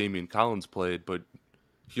how Damian Collins played, but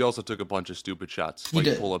he also took a bunch of stupid shots,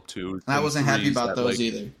 like pull up twos. I wasn't happy about those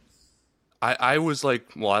either. I was like,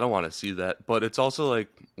 well, I don't want to see that, but it's also like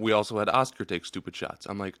we also had Oscar take stupid shots.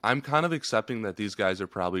 I'm like, I'm kind of accepting that these guys are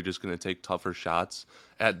probably just going to take tougher shots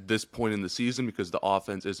at this point in the season because the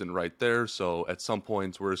offense isn't right there. So at some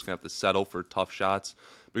points we're just going to have to settle for tough shots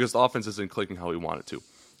because the offense isn't clicking how we want it to.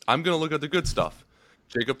 I'm going to look at the good stuff.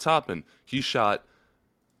 Jacob Toppin, he shot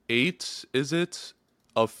 8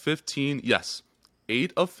 of 15? Yes,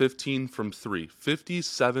 8 of 15 from 3,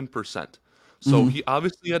 57%. So he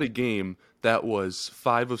obviously had a game that was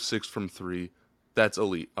 5 of 6 from 3. That's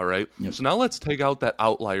elite, all right? Yep. So now let's take out that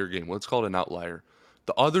outlier game. Let's call it an outlier.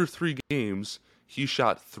 The other 3 games, he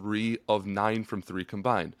shot 3 of 9 from 3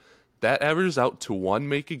 combined. That averages out to 1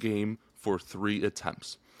 make a game for 3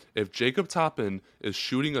 attempts. If Jacob Toppin is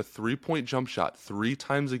shooting a 3-point jump shot 3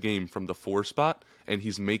 times a game from the 4 spot, and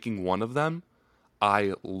he's making one of them,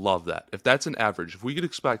 I love that. If that's an average, if we could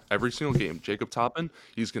expect every single game, Jacob Toppin,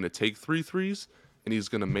 he's going to take 3 threes and he's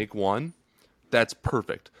going to make one, that's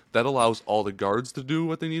perfect. That allows all the guards to do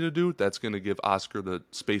what they need to do. That's going to give Oscar the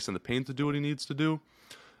space in the paint to do what he needs to do.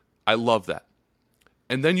 I love that.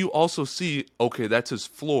 And then you also see, okay, that's his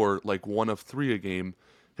floor, like 1 of 3 a game.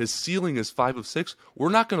 His ceiling is 5 of 6. We're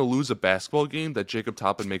not going to lose a basketball game that Jacob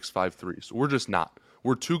Toppin makes 5 threes. We're just not.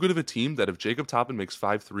 We're too good of a team that if Jacob Toppin makes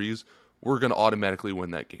 5 threes, we're going to automatically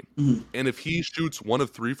win that game. Mm-hmm. And if he shoots 1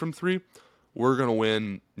 of 3 from 3, we're going to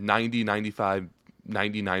win 90, 95,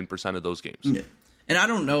 99% of those games. Yeah. And I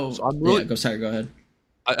don't know. So I'm really, go ahead.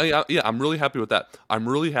 I'm really happy with that. I'm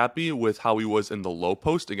really happy with how he was in the low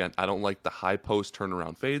post. Again, I don't like the high post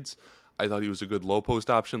turnaround fades. I thought he was a good low post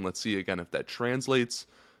option. Let's see again if that translates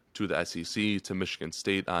to the SEC, to Michigan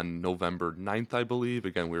State on November 9th, I believe.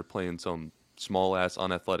 Again, we were playing some small-ass,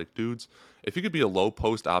 unathletic dudes. If you could be a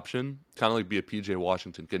low-post option, kind of like be a PJ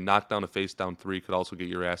Washington, could knock down a face-down 3, could also get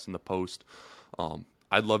your ass in the post.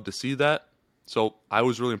 I'd love to see that. So I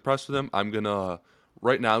was really impressed with him. I'm going to,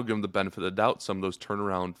 right now, give him the benefit of the doubt. Some of those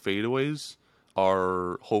turnaround fadeaways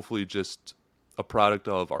are hopefully just a product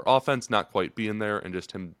of our offense not quite being there and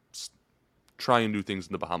just him trying new things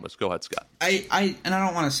in the Bahamas. Go ahead, Scott. I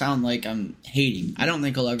don't want to sound like I'm hating. I don't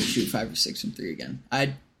think he'll ever shoot 5 or 6 from 3 again.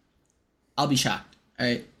 I'll be shocked. All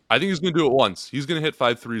right. I think he's going to do it once. He's going to hit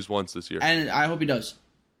 5 threes once this year. And I hope he does.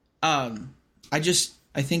 I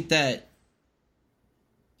think,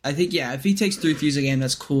 if he takes 3 threes a game,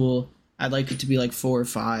 that's cool. I'd like it to be like 4 or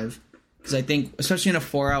 5. Because I think, especially in a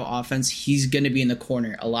 4-out offense, he's going to be in the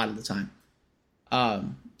corner a lot of the time.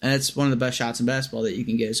 And it's one of the best shots in basketball that you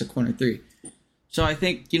can get is a corner 3. So I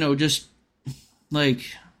think, just like,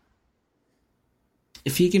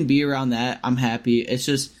 if he can be around that, I'm happy.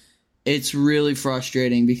 It's really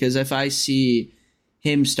frustrating because if I see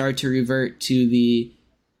him start to revert to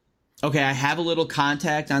okay, I have a little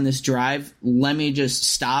contact on this drive, let me just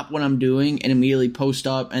stop what I'm doing and immediately post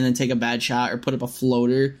up and then take a bad shot or put up a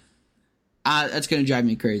floater, that's going to drive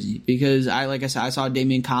me crazy because I saw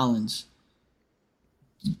Damian Collins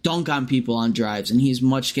dunk on people on drives, and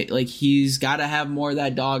he's got to have more of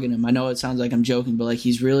that dog in him. I know it sounds like I'm joking, but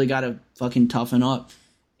he's really got to fucking toughen up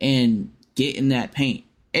and get in that paint.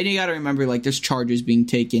 And you got to remember, there's charges being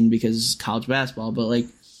taken because it's college basketball, but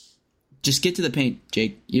just get to the paint,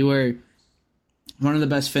 Jake. You are one of the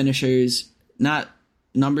best finishers, not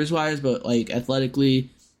numbers wise, but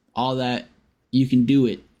athletically, all that. You can do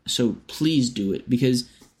it, so please do it because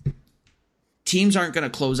teams aren't going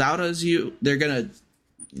to close out as you. They're going to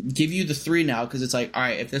give you the 3 now because it's all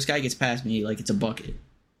right, if this guy gets past me, it's a bucket.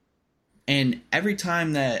 And every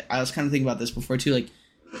time that I was kind of thinking about this before too,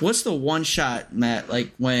 what's the one shot, Matt,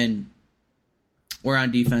 when we're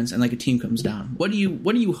on defense and a team comes down? What are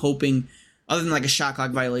you hoping other than a shot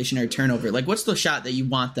clock violation or a turnover? What's the shot that you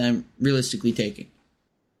want them realistically taking?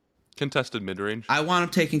 Contested mid-range. I want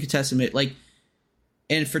them taking contested mid.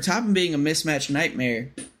 And for Toppin being a mismatch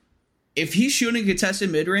nightmare, if he's shooting contested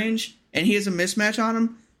mid-range and he has a mismatch on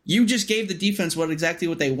him, you just gave the defense exactly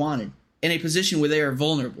what they wanted in a position where they are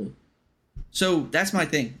vulnerable. So that's my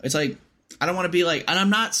thing. It's I don't want to be and I'm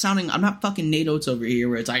not fucking Nate Oates over here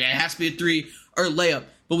where it's it has to be a 3 or a layup.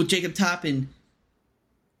 But with Jacob Toppin,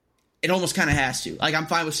 it almost kind of has to. I'm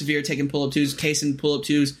fine with Severe taking pull-up 2s, Kaysen pull-up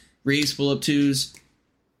 2s, Reeves pull-up 2s,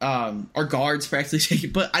 or guards practically taking.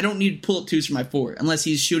 But I don't need pull-up 2s for my 4 unless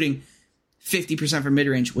he's shooting 50% from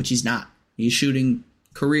mid-range, which he's not. He's shooting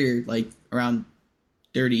career around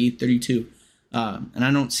 30, 32. And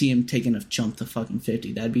I don't see him taking a jump to fucking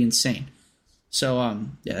 50. That'd be insane. So,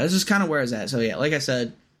 that's just kind of where I was at. So, yeah, like I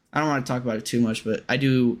said, I don't want to talk about it too much, but I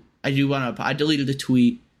do want to. I deleted a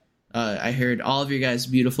tweet. I heard all of your guys'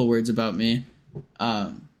 beautiful words about me.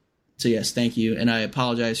 So, yes, thank you. And I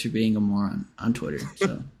apologize for being a moron on Twitter.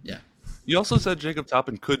 So, yeah. You also said Jacob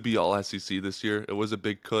Toppin could be all SEC this year. It was a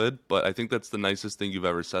big could, but I think that's the nicest thing you've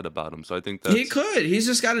ever said about him. So I think he could. He's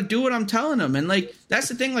just got to do what I'm telling him. And that's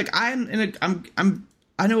the thing.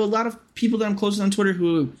 I know a lot of people that I'm close to on Twitter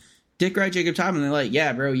who dick ride Jacob Toppin. They're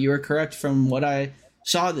yeah, bro, you were correct from what I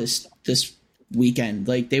saw this weekend.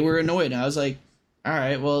 They were annoyed. And I was all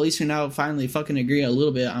right, well, at least we now finally fucking agree a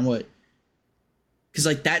little bit on what.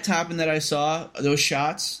 Because that Toppin that I saw, those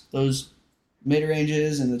shots, those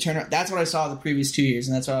mid-ranges and the turnout, that's what I saw the previous 2 years,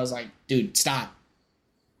 and that's why I was dude, stop.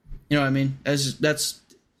 You know what I mean? That's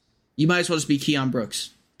you might as well just be Keon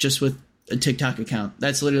Brooks, just with a TikTok account.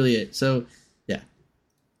 That's literally it. So, yeah.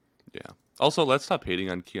 Yeah. Also, let's stop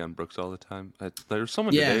hating on Keon Brooks all the time. There was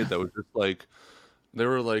someone today that was just they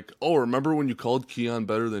were oh, remember when you called Keon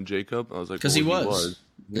better than Jacob? I was because he was.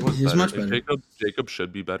 He's much And better. Jacob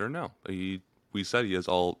should be better now. We said he has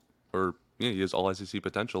he has all SEC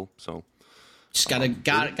potential. So Just gotta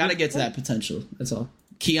get to that potential. That's all.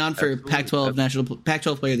 Keon for Absolutely.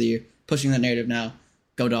 Pac-12 Player of the Year, pushing that narrative now.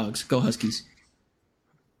 Go Dogs, go Huskies.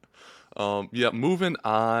 Yeah, moving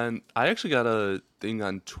on. I actually got a thing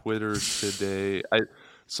on Twitter today.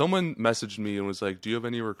 Someone messaged me and was like, "Do you have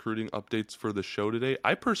any recruiting updates for the show today?"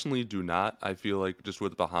 I personally do not. I feel like just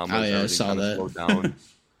with Oh Bahamas, yeah, I everything saw kind of slowed that. down.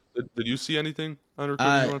 Did you see anything on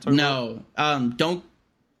recruiting you want to talk about? No. Don't.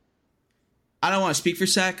 I don't want to speak for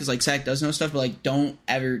Sac because like Sac does know stuff, but like don't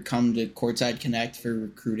ever come to Courtside Connect for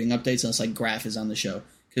recruiting updates unless like Graf is on the show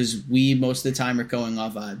because we most of the time are going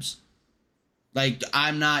off vibes. Like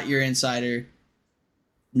I'm not your insider.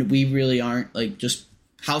 We really aren't. Like just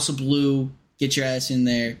House of Blue, get your ass in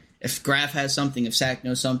there. If Graf has something, if Sac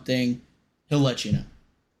knows something, he'll let you know.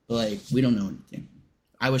 But like we don't know anything.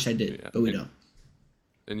 I wish I did, Yeah. but we don't.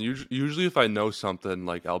 And usually, if I know something,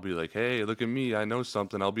 like I'll be like, "Hey, look at me! I know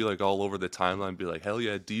something." I'll be like all over the timeline, be like, "Hell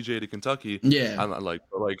yeah, DJ to Kentucky!" Yeah. I'm not like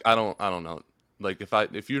I don't know. Like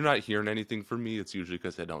if you're not hearing anything from me, it's usually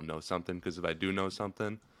because I don't know something. Because if I do know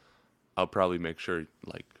something, I'll probably make sure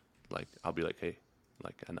like I'll be like, "Hey,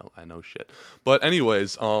 like I know shit." But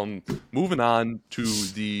anyways, moving on to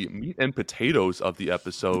the meat and potatoes of the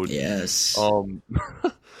episode. Yes. Um,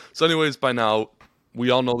 so anyways, by now we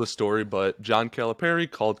all know the story, but John Calipari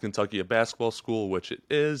called Kentucky a basketball school, which it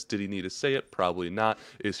is. Did he need to say it? Probably not.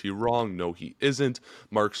 Is he wrong? No, he isn't.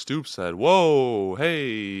 Mark Stoops said, "Whoa,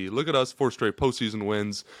 hey, look at us, 4 straight postseason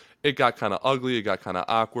wins." It got kind of ugly. It got kind of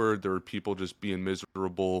awkward. There were people just being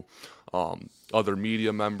miserable. Other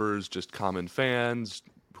media members, just common fans,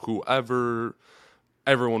 whoever.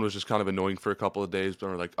 Everyone was just kind of annoying for a couple of days, but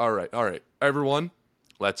we're like, all right, everyone,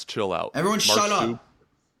 let's chill out. Everyone shut up.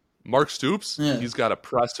 Mark Stoops, Yeah. he's got a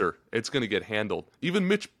presser. It's going to get handled. Even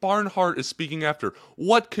Mitch Barnhart is speaking after.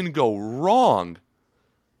 What can go wrong?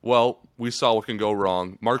 Well, we saw what can go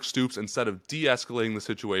wrong. Mark Stoops, instead of de-escalating the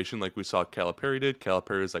situation like we saw Calipari did,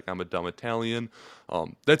 Calipari is like, "I'm a dumb Italian."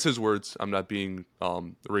 That's his words. I'm not being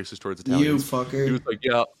racist towards You Italians. fucker. He was like,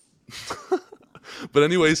 yeah. But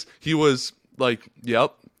anyways, he was like,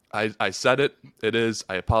 "Yep, I said it. It is.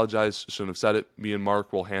 I apologize. Shouldn't have said it. Me and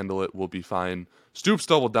Mark will handle it. We'll be fine." Stoops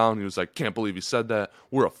doubled down. He was like, "Can't believe he said that.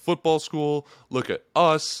 We're a football school. Look at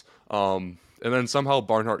us." And then somehow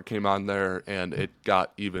Barnhart came on there, and it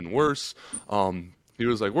got even worse. He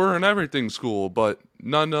was like, "We're an everything school, but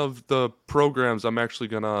none of the programs I'm actually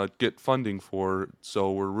going to get funding for,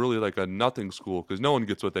 so we're really like a nothing school because no one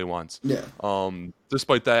gets what they want." Yeah.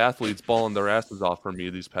 Despite the athletes balling their asses off for me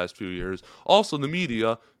these past few years. Also, the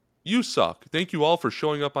media, you suck. Thank you all for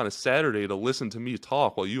showing up on a Saturday to listen to me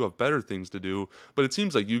talk while you have better things to do, but it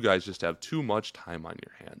seems like you guys just have too much time on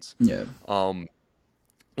your hands. Yeah.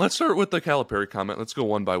 Let's start with the Calipari comment. Let's go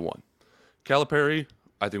one by one. Calipari,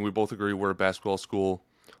 I think we both agree we're a basketball school.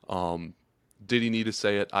 Did he need to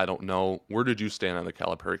say it? I don't know. Where did you stand on the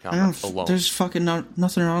Calipari comment alone? There's fucking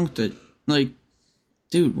nothing wrong with it. Like,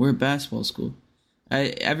 dude, we're a basketball school.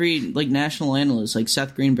 Every like national analyst, like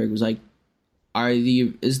Seth Greenberg, was like,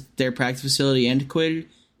 "Is their practice facility antiquated?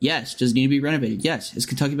 Yes. Does it need to be renovated? Yes. Is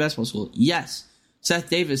Kentucky basketball school? Yes." Seth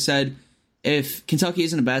Davis said, "If Kentucky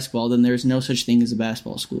isn't a basketball, then there's no such thing as a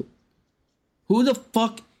basketball school." Who the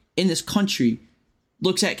fuck in this country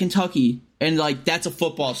looks at Kentucky and like, that's a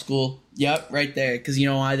football school? Yep, right there. Because you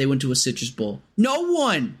know why? They went to a Citrus Bowl. No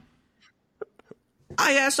one.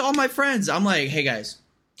 I asked all my friends. I'm like, "Hey guys,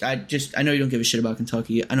 I know you don't give a shit about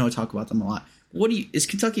Kentucky. I know I talk about them a lot. Is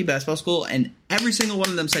Kentucky a basketball school?" And every single one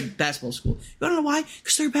of them said basketball school. You want to know why?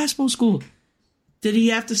 Because they're a basketball school. Did he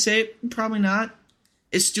have to say it? Probably not.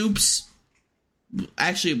 Is Stoops...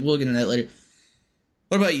 Actually, we'll get into that later.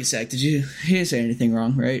 What about you, Zach? He didn't say anything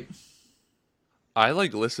wrong, right? I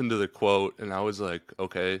listened to the quote and I was like,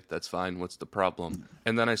 okay, that's fine. What's the problem?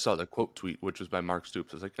 And then I saw the quote tweet, which was by Mark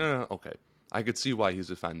Stoops. I was like, okay. I could see why he's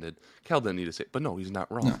offended. Cal didn't need to say it, but no, he's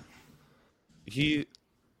not wrong. No.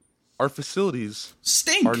 Our facilities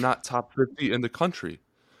stink. Are not top 50 in the country.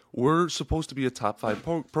 We're supposed to be a top 5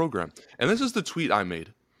 program. And this is the tweet I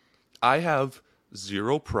made. I have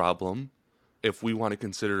zero problem if we want to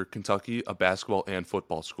consider Kentucky a basketball and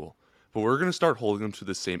football school. But we're going to start holding them to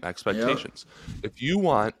the same expectations. Yep. If you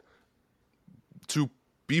want to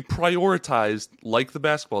be prioritized like the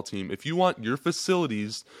basketball team, if you want your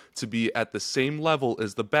facilities to be at the same level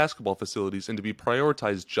as the basketball facilities and to be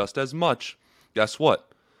prioritized just as much, guess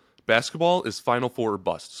what? Basketball is Final Four or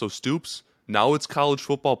bust. So Stoops, now it's college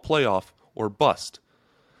football playoff or bust.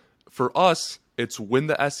 For us, it's win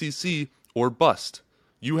the SEC or bust.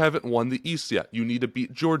 You haven't won the East yet. You need to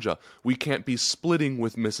beat Georgia. We can't be splitting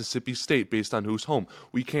with Mississippi State based on who's home.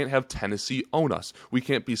 We can't have Tennessee own us. We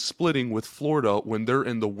can't be splitting with Florida when they're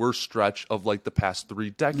in the worst stretch of like the past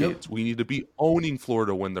 3 decades. Yep. We need to be owning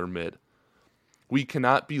Florida when they're mid. We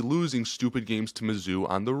cannot be losing stupid games to Mizzou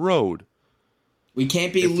on the road. We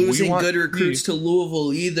can't be losing good recruits to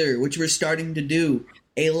Louisville either, which we're starting to do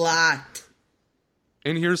a lot.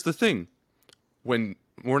 And here's the thing. When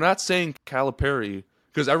we're not saying Calipari,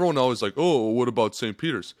 because everyone always like, oh, what about St.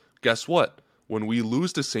 Peter's? Guess what? When we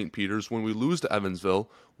lose to St. Peter's, when we lose to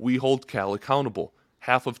Evansville, we hold Cal accountable.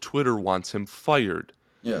 Half of Twitter wants him fired.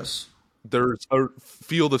 Yes. There's a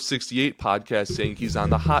Field of 68 podcast saying he's on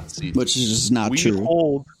the hot seat. Which is just not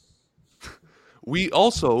true. We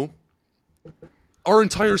also, our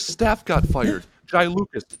entire staff got fired. Jai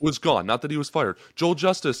Lucas was gone. Not that he was fired. Joel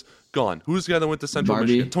Justice, gone. Who's the guy that went to Central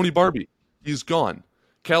Michigan? Tony Barbie. He's gone.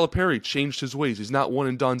 Calipari changed his ways. He's not one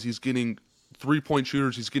and dones. He's getting 3-point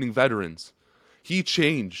shooters. He's getting veterans. He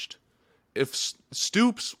changed. If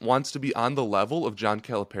Stoops wants to be on the level of John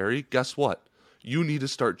Calipari, guess what? You need to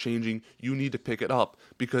start changing. You need to pick it up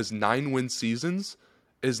because 9-win seasons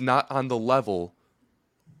is not on the level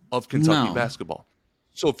of Kentucky basketball.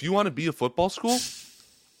 So if you want to be a football school,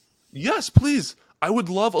 yes, please. I would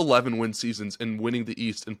love 11-win seasons and winning the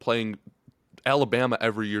East and playing Alabama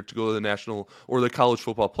every year to go to the national or the college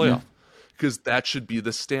football playoff because that should be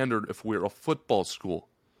the standard if we're a football school.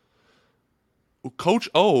 Coach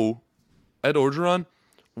O, Ed Orgeron,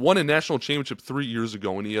 won a national championship 3 years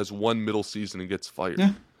ago and he has one middle season and gets fired.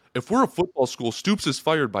 Yeah. If we're a football school, Stoops is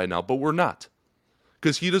fired by now, but we're not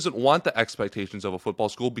because he doesn't want the expectations of a football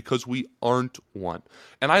school because we aren't one.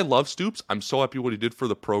 And I love Stoops. I'm so happy what he did for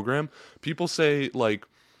the program. People say like,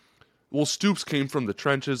 well, Stoops came from the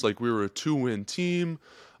trenches, like we were a 2-win team.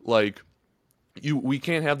 Like we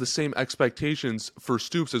can't have the same expectations for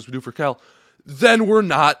Stoops as we do for Cal. Then we're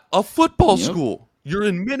not a football school. You're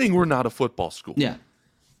admitting we're not a football school. Yeah.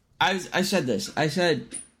 I said this. I said,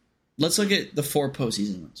 let's look at the 4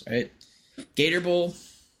 postseason ones, right? Gator Bowl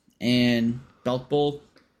and Belk Bowl.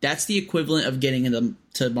 That's the equivalent of getting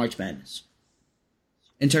to March Madness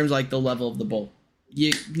in terms of like the level of the bowl.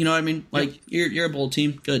 You know what I mean? Like, you're a bowl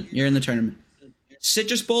team. Good. You're in the tournament.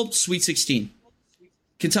 Citrus Bowl, Sweet 16.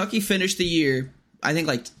 Kentucky finished the year, I think,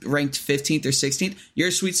 like, ranked 15th or 16th. You're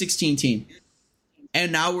a Sweet 16 team.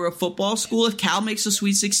 And now we're a football school. If Cal makes a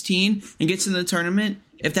Sweet 16 and gets in the tournament,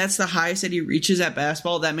 if that's the highest that he reaches at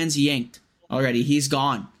basketball, that means yanked already. He's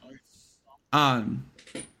gone.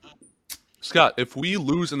 Scott, if we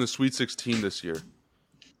lose in the Sweet 16 this year,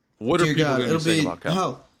 what are people going to be saying about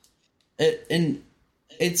Cal?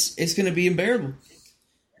 It's going to be unbearable.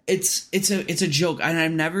 It's a joke, and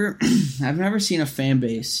I've never seen a fan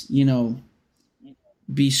base,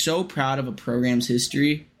 be so proud of a program's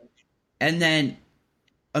history, and then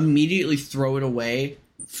immediately throw it away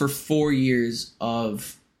for 4 years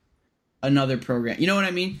of another program. You know what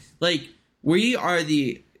I mean? Like, we are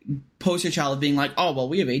the poster child of being like, oh, well,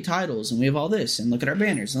 we have 8 titles and we have all this, and look at our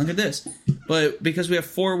banners and look at this. But because we have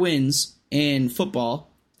 4 wins in football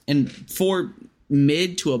and 4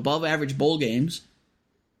 mid to above average bowl games,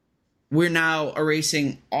 we're now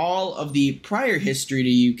erasing all of the prior history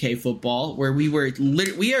to UK football where we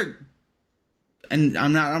are, and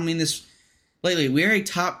I don't mean this lately, we are a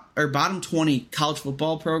top or bottom 20 college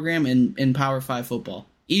football program in Power 5 football.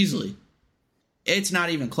 Easily. It's not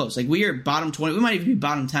even close. Like, we are bottom 20. We might even be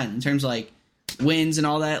bottom 10 in terms of, like, wins and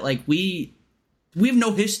all that. Like, we have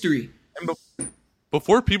no history. And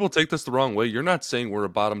before people take this the wrong way, you're not saying we're a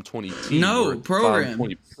bottom 20 team. No, program. Bottom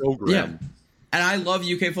 20 program. Yeah. And I love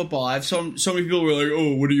UK football. I have so many people who are like,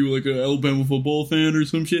 oh, what are you, like, an Alabama football fan or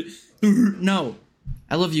some shit? No.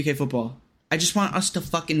 I love UK football. I just want us to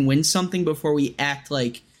fucking win something before we act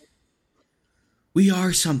like we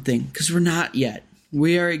are something, because we're not yet.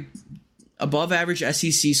 We are a above average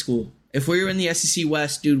SEC school. If we were in the SEC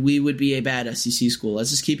West, dude, we would be a bad SEC school. Let's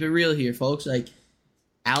just keep it real here, folks. Like,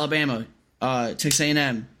 Alabama, Texas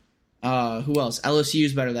A&M, who else? LSU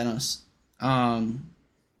is better than us.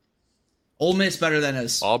 Ole Miss better than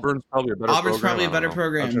us. Auburn's probably a better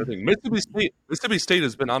program. Mississippi State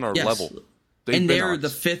has been on our level. They're the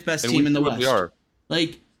 5th best team in the West. Are.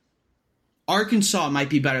 Like, Arkansas might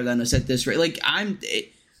be better than us at this rate. Like,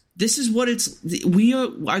 this is what we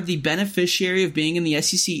are the beneficiary of being in the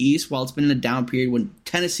SEC East while it's been in a down period when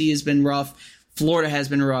Tennessee has been rough, Florida has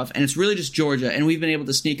been rough, and it's really just Georgia, and we've been able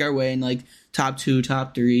to sneak our way in, like, top 2,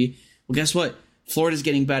 top 3. Well, guess what? Florida's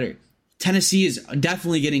getting better. Tennessee is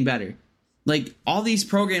definitely getting better. Like, all these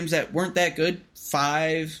programs that weren't that good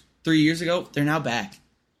 3 years ago, they're now back.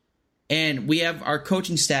 And we have our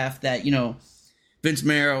coaching staff that, Vince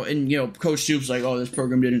Marrow and, Coach Stoops like, oh, this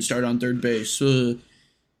program didn't start on third base.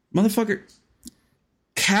 Motherfucker.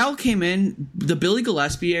 Cal came in, the Billy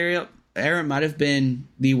Gillispie era might have been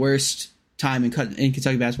the worst time in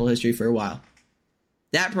Kentucky basketball history for a while.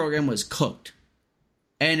 That program was cooked.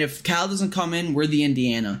 And if Cal doesn't come in, we're the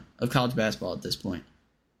Indiana of college basketball at this point.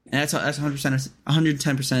 And that's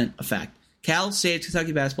 110% a fact. Cal saved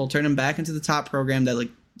Kentucky basketball, turned them back into the top program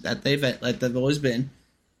that they've always been.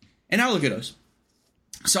 And now look at us.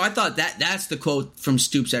 So I thought that's the quote from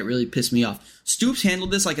Stoops that really pissed me off. Stoops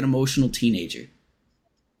handled this like an emotional teenager.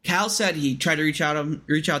 Cal said he tried to reach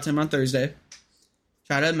out to him on Thursday,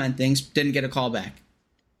 tried to amend things, didn't get a call back,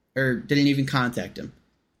 or didn't even contact him.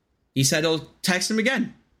 He said he'll text him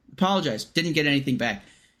again, apologize, didn't get anything back.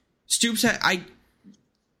 Stoops said,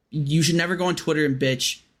 you should never go on Twitter and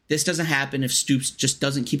bitch. This doesn't happen if Stoops just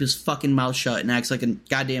doesn't keep his fucking mouth shut and acts like a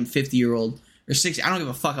goddamn 50-year-old or 60. I don't give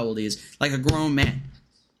a fuck how old he is, like a grown man.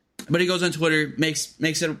 But he goes on Twitter, makes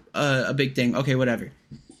it a big thing. Okay, whatever.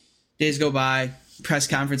 Days go by. Press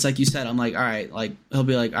conference, like you said, I'm like, all right, like he'll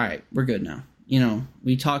be like, all right, we're good now.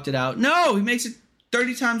 We talked it out. No, he makes it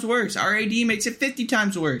 30 times worse. Our AD makes it 50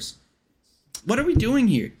 times worse. What are we doing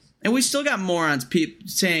here? And we still got morons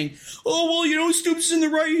saying, oh, well, Stoops is in the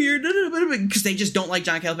right here, because they just don't like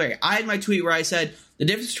John Calipari. I had my tweet where I said the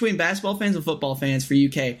difference between basketball fans and football fans for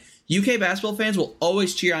UK. UK basketball fans will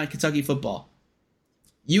always cheer on Kentucky football.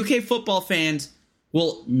 UK football fans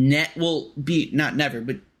will be not never,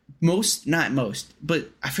 but not most, but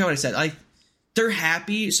I forgot what I said. Like, they're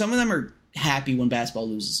happy. Some of them are happy when basketball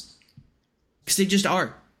loses because they just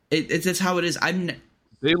are. That's how it is.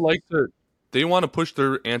 They want to push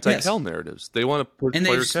their anti-Cal narratives. They want to push and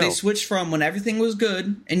Cal. They switched from when everything was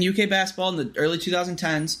good in UK basketball in the early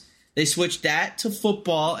 2010s. They switched that to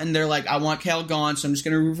football, and they're like, I want Cal gone, so I'm just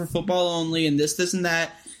going to root for football only, and this and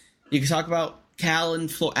that. You can talk about Cal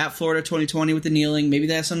at Florida 2020 with the kneeling. Maybe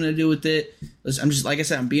that has something to do with it. I'm just, like I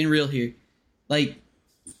said, I'm being real here. Like,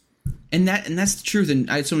 and that's the truth. And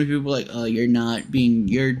I had so many people like, oh,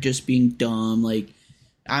 you're just being dumb. Like,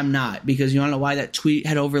 I'm not, because you want to know why that tweet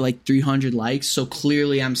had over like 300 likes? So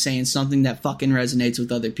clearly I'm saying something that fucking resonates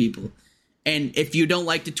with other people. And if you don't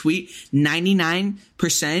like the tweet,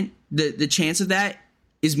 99%, the chance of that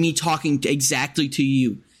is me talking exactly to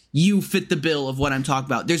you. You fit the bill of what I'm talking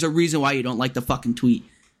about. There's a reason why you don't like the fucking tweet.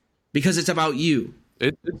 Because it's about you.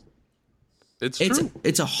 It's true.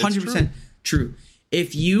 It's 100% true.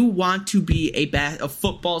 If you want to be a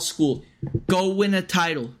football school, go win a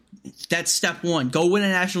title. That's step one. Go win a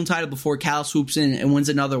national title before Cal swoops in and wins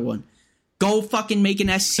another one. Go fucking make an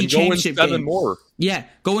SEC championship game. Go win 7 more. Yeah,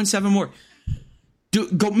 go win 7 more.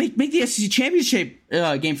 Go make the SEC championship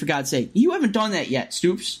game, for God's sake. You haven't done that yet,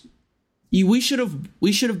 Stoops. We should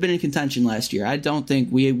have been in contention last year. I don't think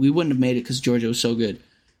we wouldn't have made it because Georgia was so good.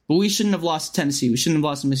 But we shouldn't have lost to Tennessee. We shouldn't have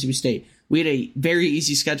lost to Mississippi State. We had a very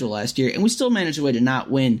easy schedule last year, and we still managed a way to not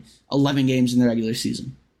win 11 games in the regular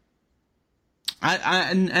season.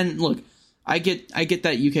 And look, I get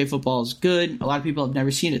that UK football is good. A lot of people have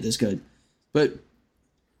never seen it this good. But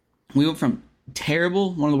we went from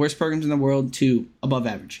terrible, one of the worst programs in the world, to above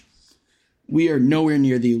average. We are nowhere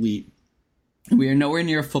near the elite. We are nowhere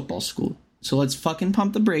near a football school. So let's fucking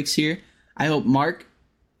pump the brakes here. I hope Mark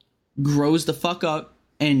grows the fuck up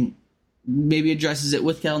and maybe addresses it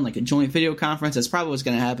with Cal in like a joint video conference. That's probably what's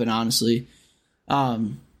going to happen, honestly. Or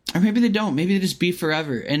maybe they don't. Maybe they just beef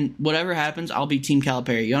forever. And whatever happens, I'll be Team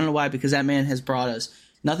Calipari. You don't know why? Because that man has brought us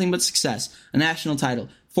nothing but success. A national title,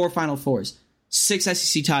 4 Final Fours, 6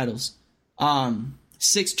 SEC titles,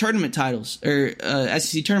 6 tournament titles, or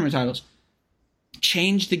SEC tournament titles.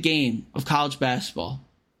 Changed the game of college basketball.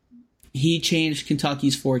 He changed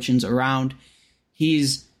Kentucky's fortunes around.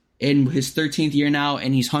 He's in his 13th year now,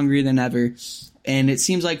 and he's hungrier than ever. And it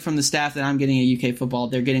seems like from the staff that I'm getting at UK football,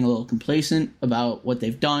 they're getting a little complacent about what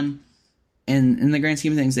they've done. And in the grand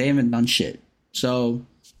scheme of things, they haven't done shit. So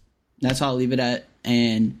that's how I'll leave it at.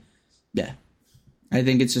 And yeah, I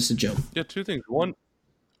think it's just a joke. Yeah, 2 things.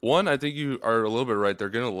 One, I think you are a little bit right. They're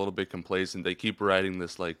getting a little bit complacent. They keep riding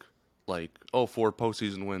this like 4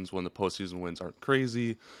 postseason wins when the postseason wins aren't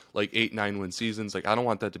crazy, like 8-9 win seasons. Like, I don't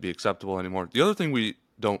want that to be acceptable anymore. The other thing we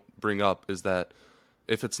don't bring up is that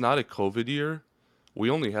if it's not a COVID year, we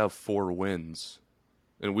only have 4 wins,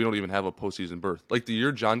 and we don't even have a postseason berth. Like the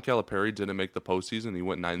year John Calipari didn't make the postseason, he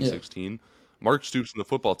went 9-16. Mark Stoops and the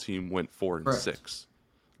football team went 4-6.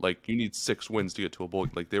 Like, you need 6 wins to get to a bowl.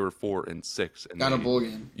 Like, they were 4-6, and got a bowl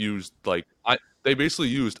game. They basically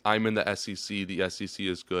used, I'm in the SEC. The SEC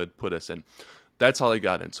is good. Put us in. That's how they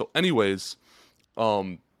got in. So, anyways,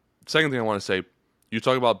 second thing I want to say, you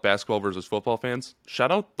talk about basketball versus football fans. Shout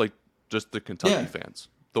out, like, just the Kentucky fans,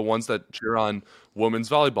 the ones that cheer on women's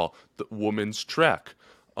volleyball, the women's track.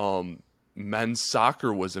 Men's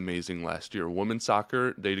soccer was amazing last year. Women's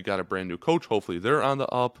soccer, they got a brand new coach. Hopefully they're on the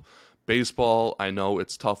up. Baseball, I know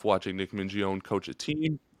it's tough watching Nick Mingione coach a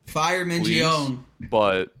team. Fire Mingione.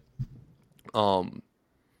 But,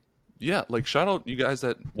 yeah, like shout out you guys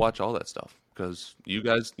that watch all that stuff because you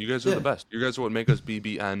guys are the best. You guys are what make us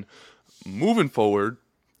BBN. Moving forward,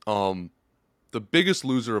 the biggest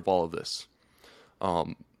loser of all of this,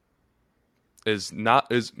 is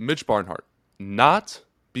Mitch Barnhart. Not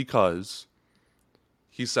because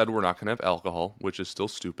he said we're not going to have alcohol, which is still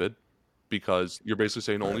stupid, because you're basically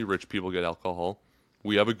saying only rich people get alcohol.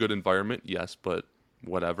 We have a good environment, yes, but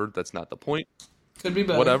whatever. That's not the point. Could be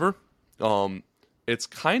better. Whatever. It's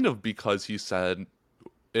kind of because he said,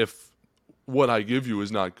 if what I give you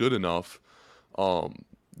is not good enough,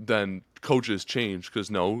 then coaches change, because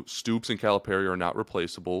no, Stoops and Calipari are not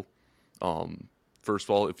replaceable. First of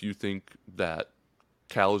all, if you think that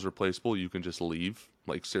Cal is replaceable, you can just leave.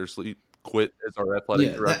 Like, seriously, quit as our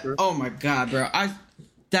athletic director. Oh my god, bro!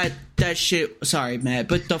 That shit. Sorry, Matt,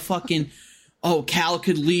 but the fucking Cal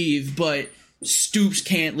could leave, but Stoops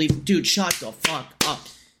can't leave. Dude, shut the fuck up.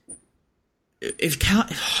 If Cal,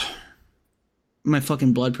 my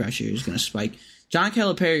fucking blood pressure is gonna spike. John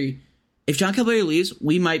Calipari. If John Calipari leaves,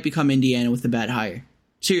 we might become Indiana with a bad hire.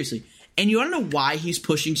 Seriously. And you want to know why he's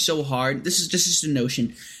pushing so hard? This is just a notion.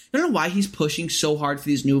 You don't know why he's pushing so hard for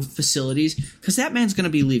these new facilities? Because that man's going to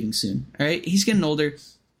be leaving soon, all right? He's getting older.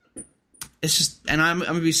 It's just, and I'm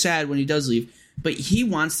going to be sad when he does leave. But he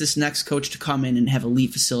wants this next coach to come in and have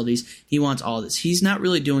elite facilities. He wants all this. He's not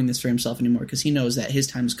really doing this for himself anymore because he knows that his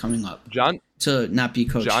time is coming up to not be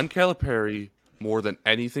coach. John Calipari, more than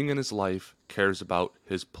anything in his life, cares about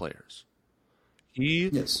his players. He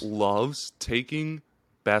loves taking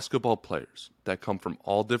basketball players that come from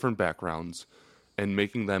all different backgrounds and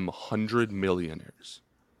making them 100 millionaires.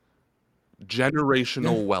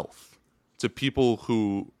 Generational wealth to people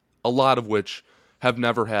who, a lot of which, have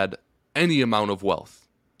never had any amount of wealth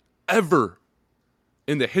ever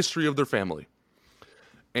in the history of their family.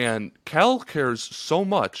 And Cal cares so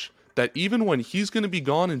much that even when he's going to be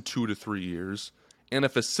gone in 2 to 3 years, and a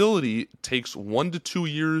facility takes 1 to 2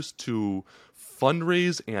 years to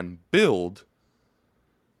fundraise and build,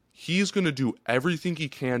 he's going to do everything he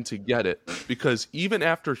can to get it, because even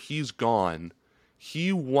after he's gone,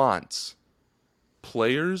 he wants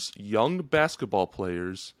players, young basketball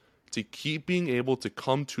players, to keep being able to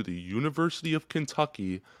come to the University of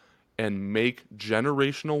Kentucky and make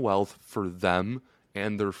generational wealth for them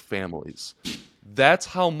and their families. That's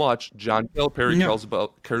how much John Calipari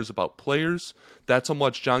cares about players. That's how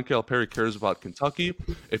much John Calipari cares about Kentucky.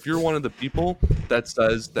 If you're one of the people that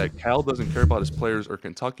says that Cal doesn't care about his players or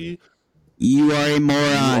Kentucky, you are a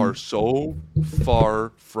moron. You are so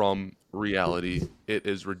far from reality. It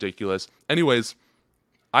is ridiculous. Anyways,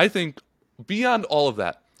 I think beyond all of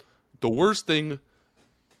that, the worst thing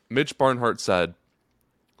Mitch Barnhart said,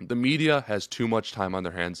 the media has too much time on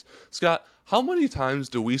their hands. Scott, how many times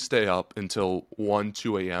do we stay up until 1,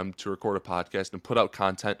 2 a.m. to record a podcast and put out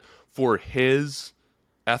content for his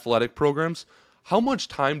athletic programs? How much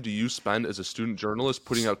time do you spend as a student journalist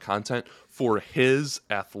putting out content for his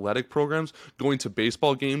athletic programs, going to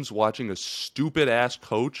baseball games, watching a stupid-ass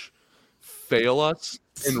coach fail us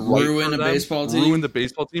and ruin the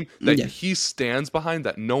baseball team that he stands behind,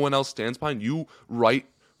 that no one else stands behind? You write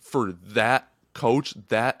for that coach,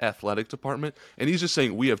 that athletic department, and he's just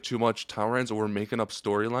saying we have too much tolerance and we're making up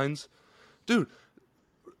storylines. Dude,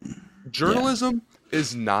 journalism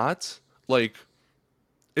is not like,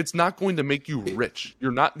 it's not going to make you rich.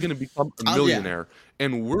 You're not going to become a millionaire.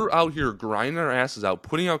 And we're out here grinding our asses out,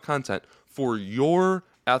 putting out content for your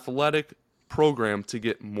athletic program to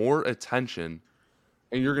get more attention,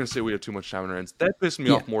 and you're going to say we have too much time on our hands. That pissed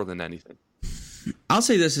me off more than anything. I'll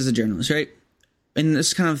say this as a journalist, right? And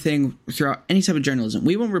this kind of thing throughout any type of journalism,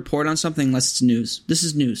 we won't report on something unless it's news. This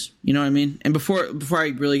is news. You know what I mean? And before I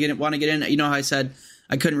really want to get in, you know how I said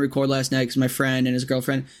I couldn't record last night because my friend and his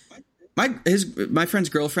girlfriend, my friend's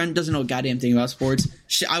girlfriend doesn't know a goddamn thing about sports.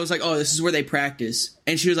 I was like, oh, this is where they practice.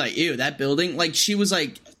 And she was like, ew, that building? Like, she was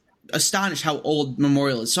like astonished how old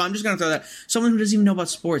Memorial is. So I'm just going to throw that. Someone who doesn't even know about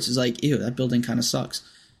sports is like, ew, that building kind of sucks.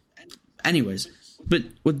 Anyways, but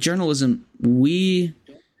with journalism, we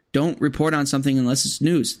don't report on something unless it's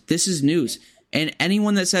news. This is news. And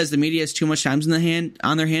anyone that says the media has too much time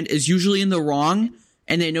on their hand is usually in the wrong,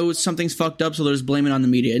 and they know something's fucked up, so they're just blaming it on the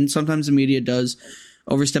media. And sometimes the media does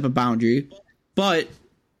overstep a boundary, but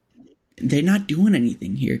they're not doing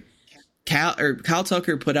anything here. Kyle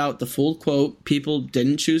Tucker put out the full quote. People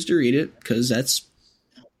didn't choose to read it because that's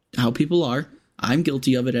how people are. I'm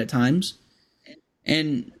guilty of it at times.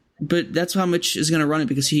 But that's how Mitch is going to run it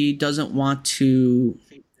because he doesn't want to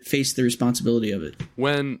face the responsibility of it.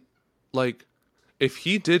 When, like, if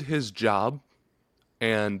he did his job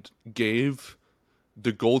and gave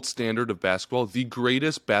the gold standard of basketball, the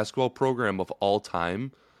greatest basketball program of all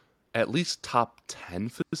time, at least top 10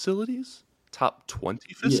 facilities, top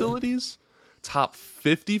 20 facilities, top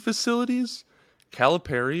 50 facilities,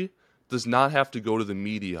 Calipari does not have to go to the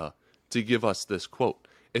media to give us this quote.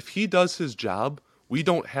 If he does his job, we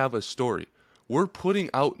don't have a story. We're putting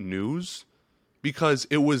out news because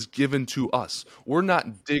it was given to us. We're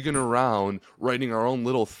not digging around, writing our own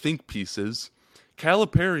little think pieces.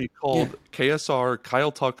 Calipari called KSR,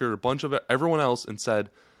 Kyle Tucker, a bunch of everyone else and said,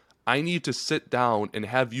 I need to sit down and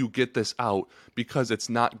have you get this out because it's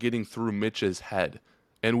not getting through Mitch's head.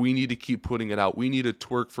 And we need to keep putting it out. We need to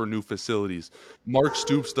twerk for new facilities. Mark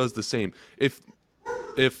Stoops does the same. If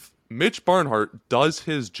Mitch Barnhart does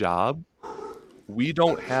his job, we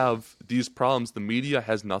don't have these problems. The media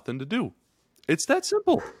has nothing to do. It's that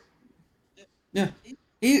simple. Yeah.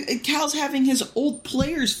 Cal's having his old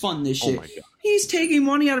players fund this shit. Oh my God. He's taking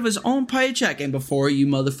money out of his own paycheck. And before you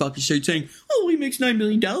motherfuckers start saying, oh, he makes $9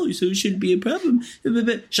 million, so it shouldn't be a problem.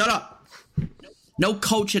 Shut up. No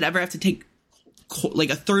coach should ever have to take like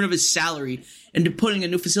a third of his salary into putting a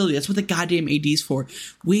new facility. That's what the goddamn AD is for.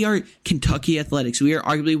 We are Kentucky Athletics. We are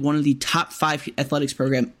arguably one of the top 5 athletics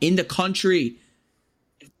program in the country.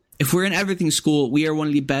 If we're in everything school, we are one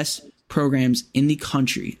of the best programs in the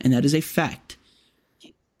country. And that is a fact.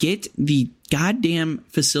 Get the goddamn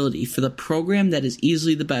facility for the program that is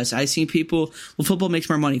easily the best. I've seen people, well, football makes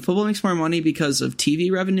more money. Football makes more money because of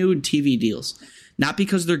TV revenue and TV deals, not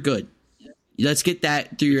because they're good. Let's get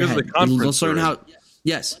that through your head. Let's learn how.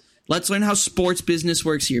 Yes, let's learn how sports business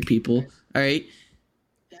works here, people. All right,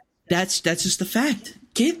 that's just the fact.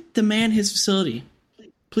 Get the man his facility,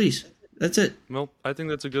 please. That's it. Well, I think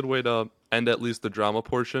that's a good way to end at least the drama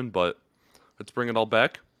portion. But let's bring it all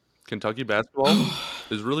back. Kentucky basketball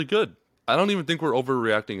is really good. I don't even think we're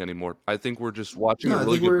overreacting anymore. I think we're just watching a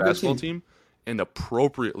really good basketball team and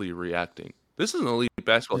appropriately reacting. This is an elite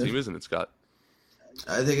basketball team, isn't it, Scott?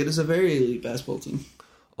 I think it is a very elite basketball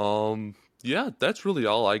team. Yeah, that's really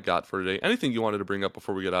all I got for today. Anything you wanted to bring up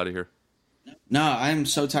before we get out of here? No, I'm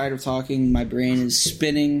so tired of talking. My brain is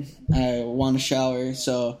spinning. I want to shower.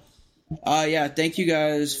 So, yeah, thank you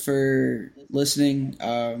guys for listening.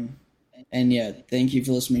 And yeah, thank you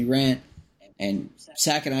for listening to me rant. And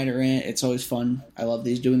Zach and I to rant. It's always fun. I love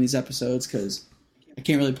doing these episodes because I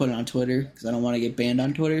can't really put it on Twitter because I don't want to get banned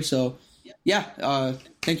on Twitter. So, yeah,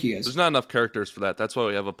 thank you guys. There's not enough characters for that. That's why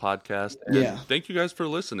we have a podcast. And thank you guys for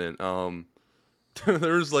listening.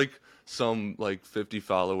 There was like some 50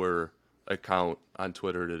 follower account on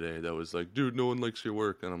Twitter today that was like, dude, no one likes your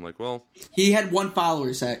work. And I'm like, well, he had 1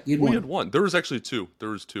 follower, Zach. We had 1. There was actually 2. There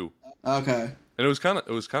was 2. Okay. And it was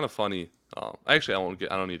kind of funny. Actually,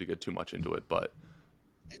 I don't need to get too much into it, but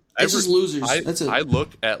it's just losers. That's it. I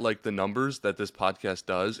look at the numbers that this podcast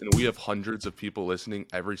does, and we have hundreds of people listening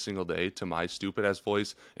every single day to my stupid ass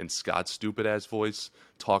voice and Scott's stupid ass voice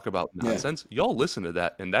talk about nonsense. Yeah. Y'all listen to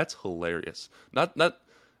that, and that's hilarious.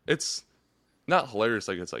 It's not hilarious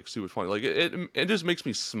like it's super funny. Like it just makes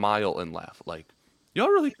me smile and laugh. Like y'all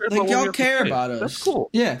really care about y'all care about us. That's cool.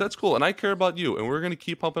 Yeah, that's cool, and I care about you. And we're gonna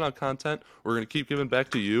keep pumping out content. We're gonna keep giving back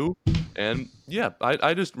to you. And yeah,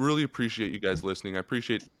 I just really appreciate you guys listening. I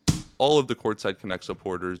appreciate all of the Courtside Connect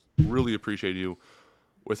supporters. Really appreciate you.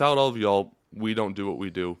 Without all of y'all, we don't do what we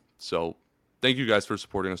do. So thank you guys for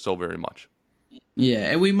supporting us so very much.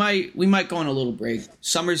 Yeah, and we might go on a little break.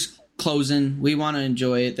 Summer's closing. We want to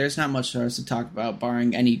enjoy it. There's not much for us to talk about,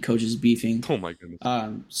 barring any coaches beefing. Oh my goodness.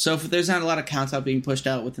 So if there's not a lot of content being pushed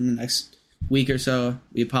out within the next week or so,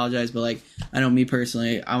 we apologize. But I know me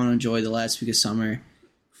personally, I want to enjoy the last week of summer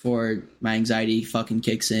before my anxiety fucking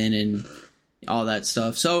kicks in and all that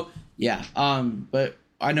stuff. So yeah. But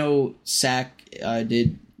I know Zach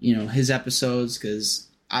did his episodes because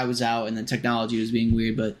I was out and the technology was being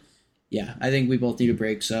weird. But yeah, I think we both need a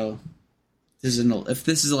break. So if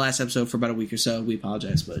this is the last episode for about a week or so, we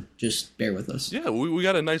apologize, but just bear with us. Yeah, we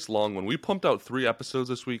got a nice long one. We pumped out 3 episodes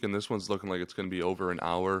this week, and this one's looking like it's going to be over an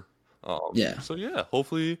hour. Yeah. So yeah,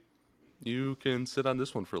 hopefully you can sit on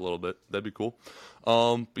this one for a little bit. That'd be cool.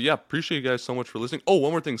 But yeah, appreciate you guys so much for listening. Oh,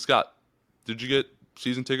 one more thing, Scott. Did you get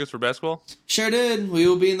season tickets for basketball? Sure did. We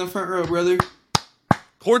will be in the front row, brother.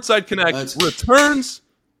 Courtside Connect returns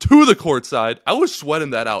to the courtside. I was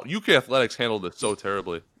sweating that out. UK Athletics handled it so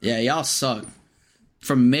terribly. Yeah, y'all suck.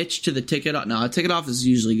 From Mitch to the ticket off. No, ticket off is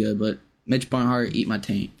usually good, but Mitch Barnhart, eat my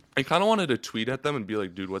taint. I kind of wanted to tweet at them and be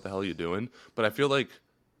like, dude, what the hell are you doing? But I feel like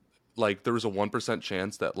like there was a 1%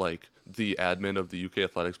 chance that like the admin of the UK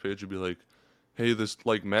athletics page would be like, hey, this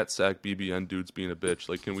like Matt Sack BBN dude's being a bitch.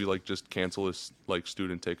 Like, can we like just cancel his like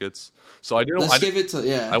student tickets? So I didn't.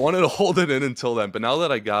 I wanted to hold it in until then, but now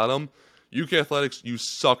that I got them, UK athletics, you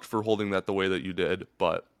sucked for holding that the way that you did.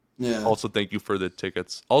 But also thank you for the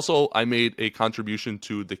tickets. Also, I made a contribution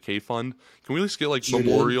to the K Fund. Can we at least get like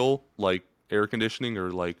memorial like air conditioning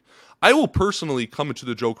or like? I will personally come into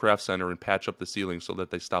the Joe Kraft Center and patch up the ceiling so that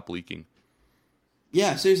they stop leaking.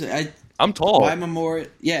 Yeah, seriously. I'm tall. Why memorial?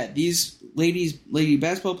 Yeah, these lady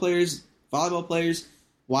basketball players, volleyball players,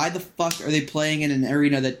 why the fuck are they playing in an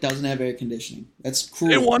arena that doesn't have air conditioning? That's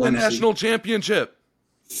cruel. They won honestly. a national championship.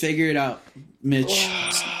 Figure it out, Mitch.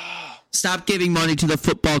 Stop giving money to the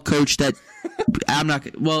football coach that I'm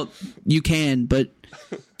not. Well, you can, but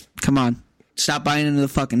come on. Stop buying into the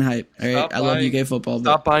fucking hype. All right, I love UK football.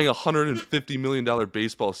 Stop buying a $150 million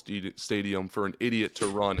baseball stadium for an idiot to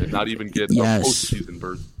run and not even get a postseason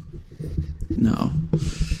berth. No.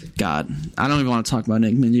 God. I don't even want to talk about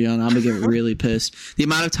Nick Mingione. I'm going to get really pissed. The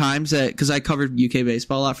amount of times that, because I covered UK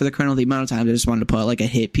baseball a lot for the Colonel, the amount of times I just wanted to put like a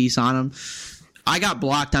hit piece on him. I got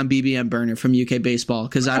blocked on BBM Burner from UK baseball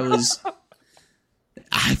because I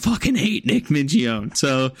fucking hate Nick Mingione.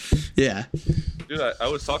 So, yeah. Dude, I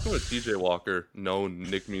was talking with TJ Walker, known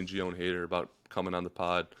Nick Mingione hater, about coming on the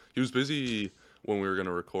pod. He was busy when we were going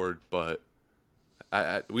to record, but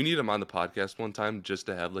we need him on the podcast one time just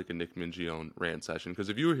to have like a Nick Mingione rant session. Because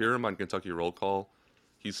if you hear him on Kentucky Roll Call,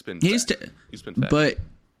 he's been fat. But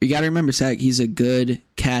you got to remember, Zach, he's a good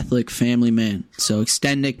Catholic family man. So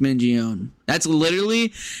extend Nick Mingione. That's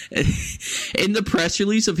literally in the press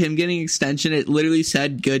release of him getting extension. It literally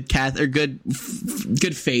said good Catholic or good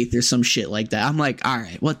faith or some shit like that. I'm like, all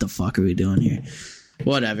right, what the fuck are we doing here?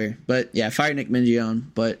 Whatever. But yeah, fire Nick Mingione.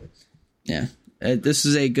 But yeah, this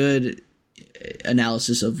is a good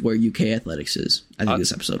analysis of where UK athletics is. I think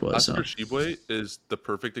this episode was. Oscar Tshiebwe is the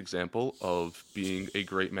perfect example of being a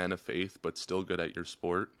great man of faith, but still good at your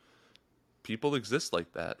sport. People exist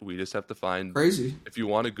like that. We just have to find. Crazy. If you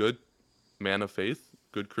want a good man of faith,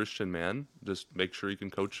 good Christian man, just make sure you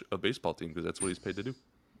can coach a baseball team because that's what he's paid to do.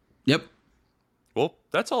 Yep. Well,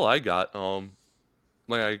 that's all I got.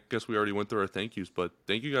 Like I guess we already went through our thank yous, but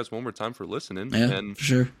thank you guys one more time for listening. Yeah, and for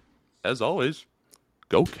sure. As always,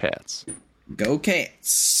 go Cats. Go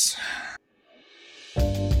Cats.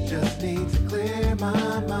 Just need to clear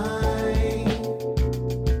my mind.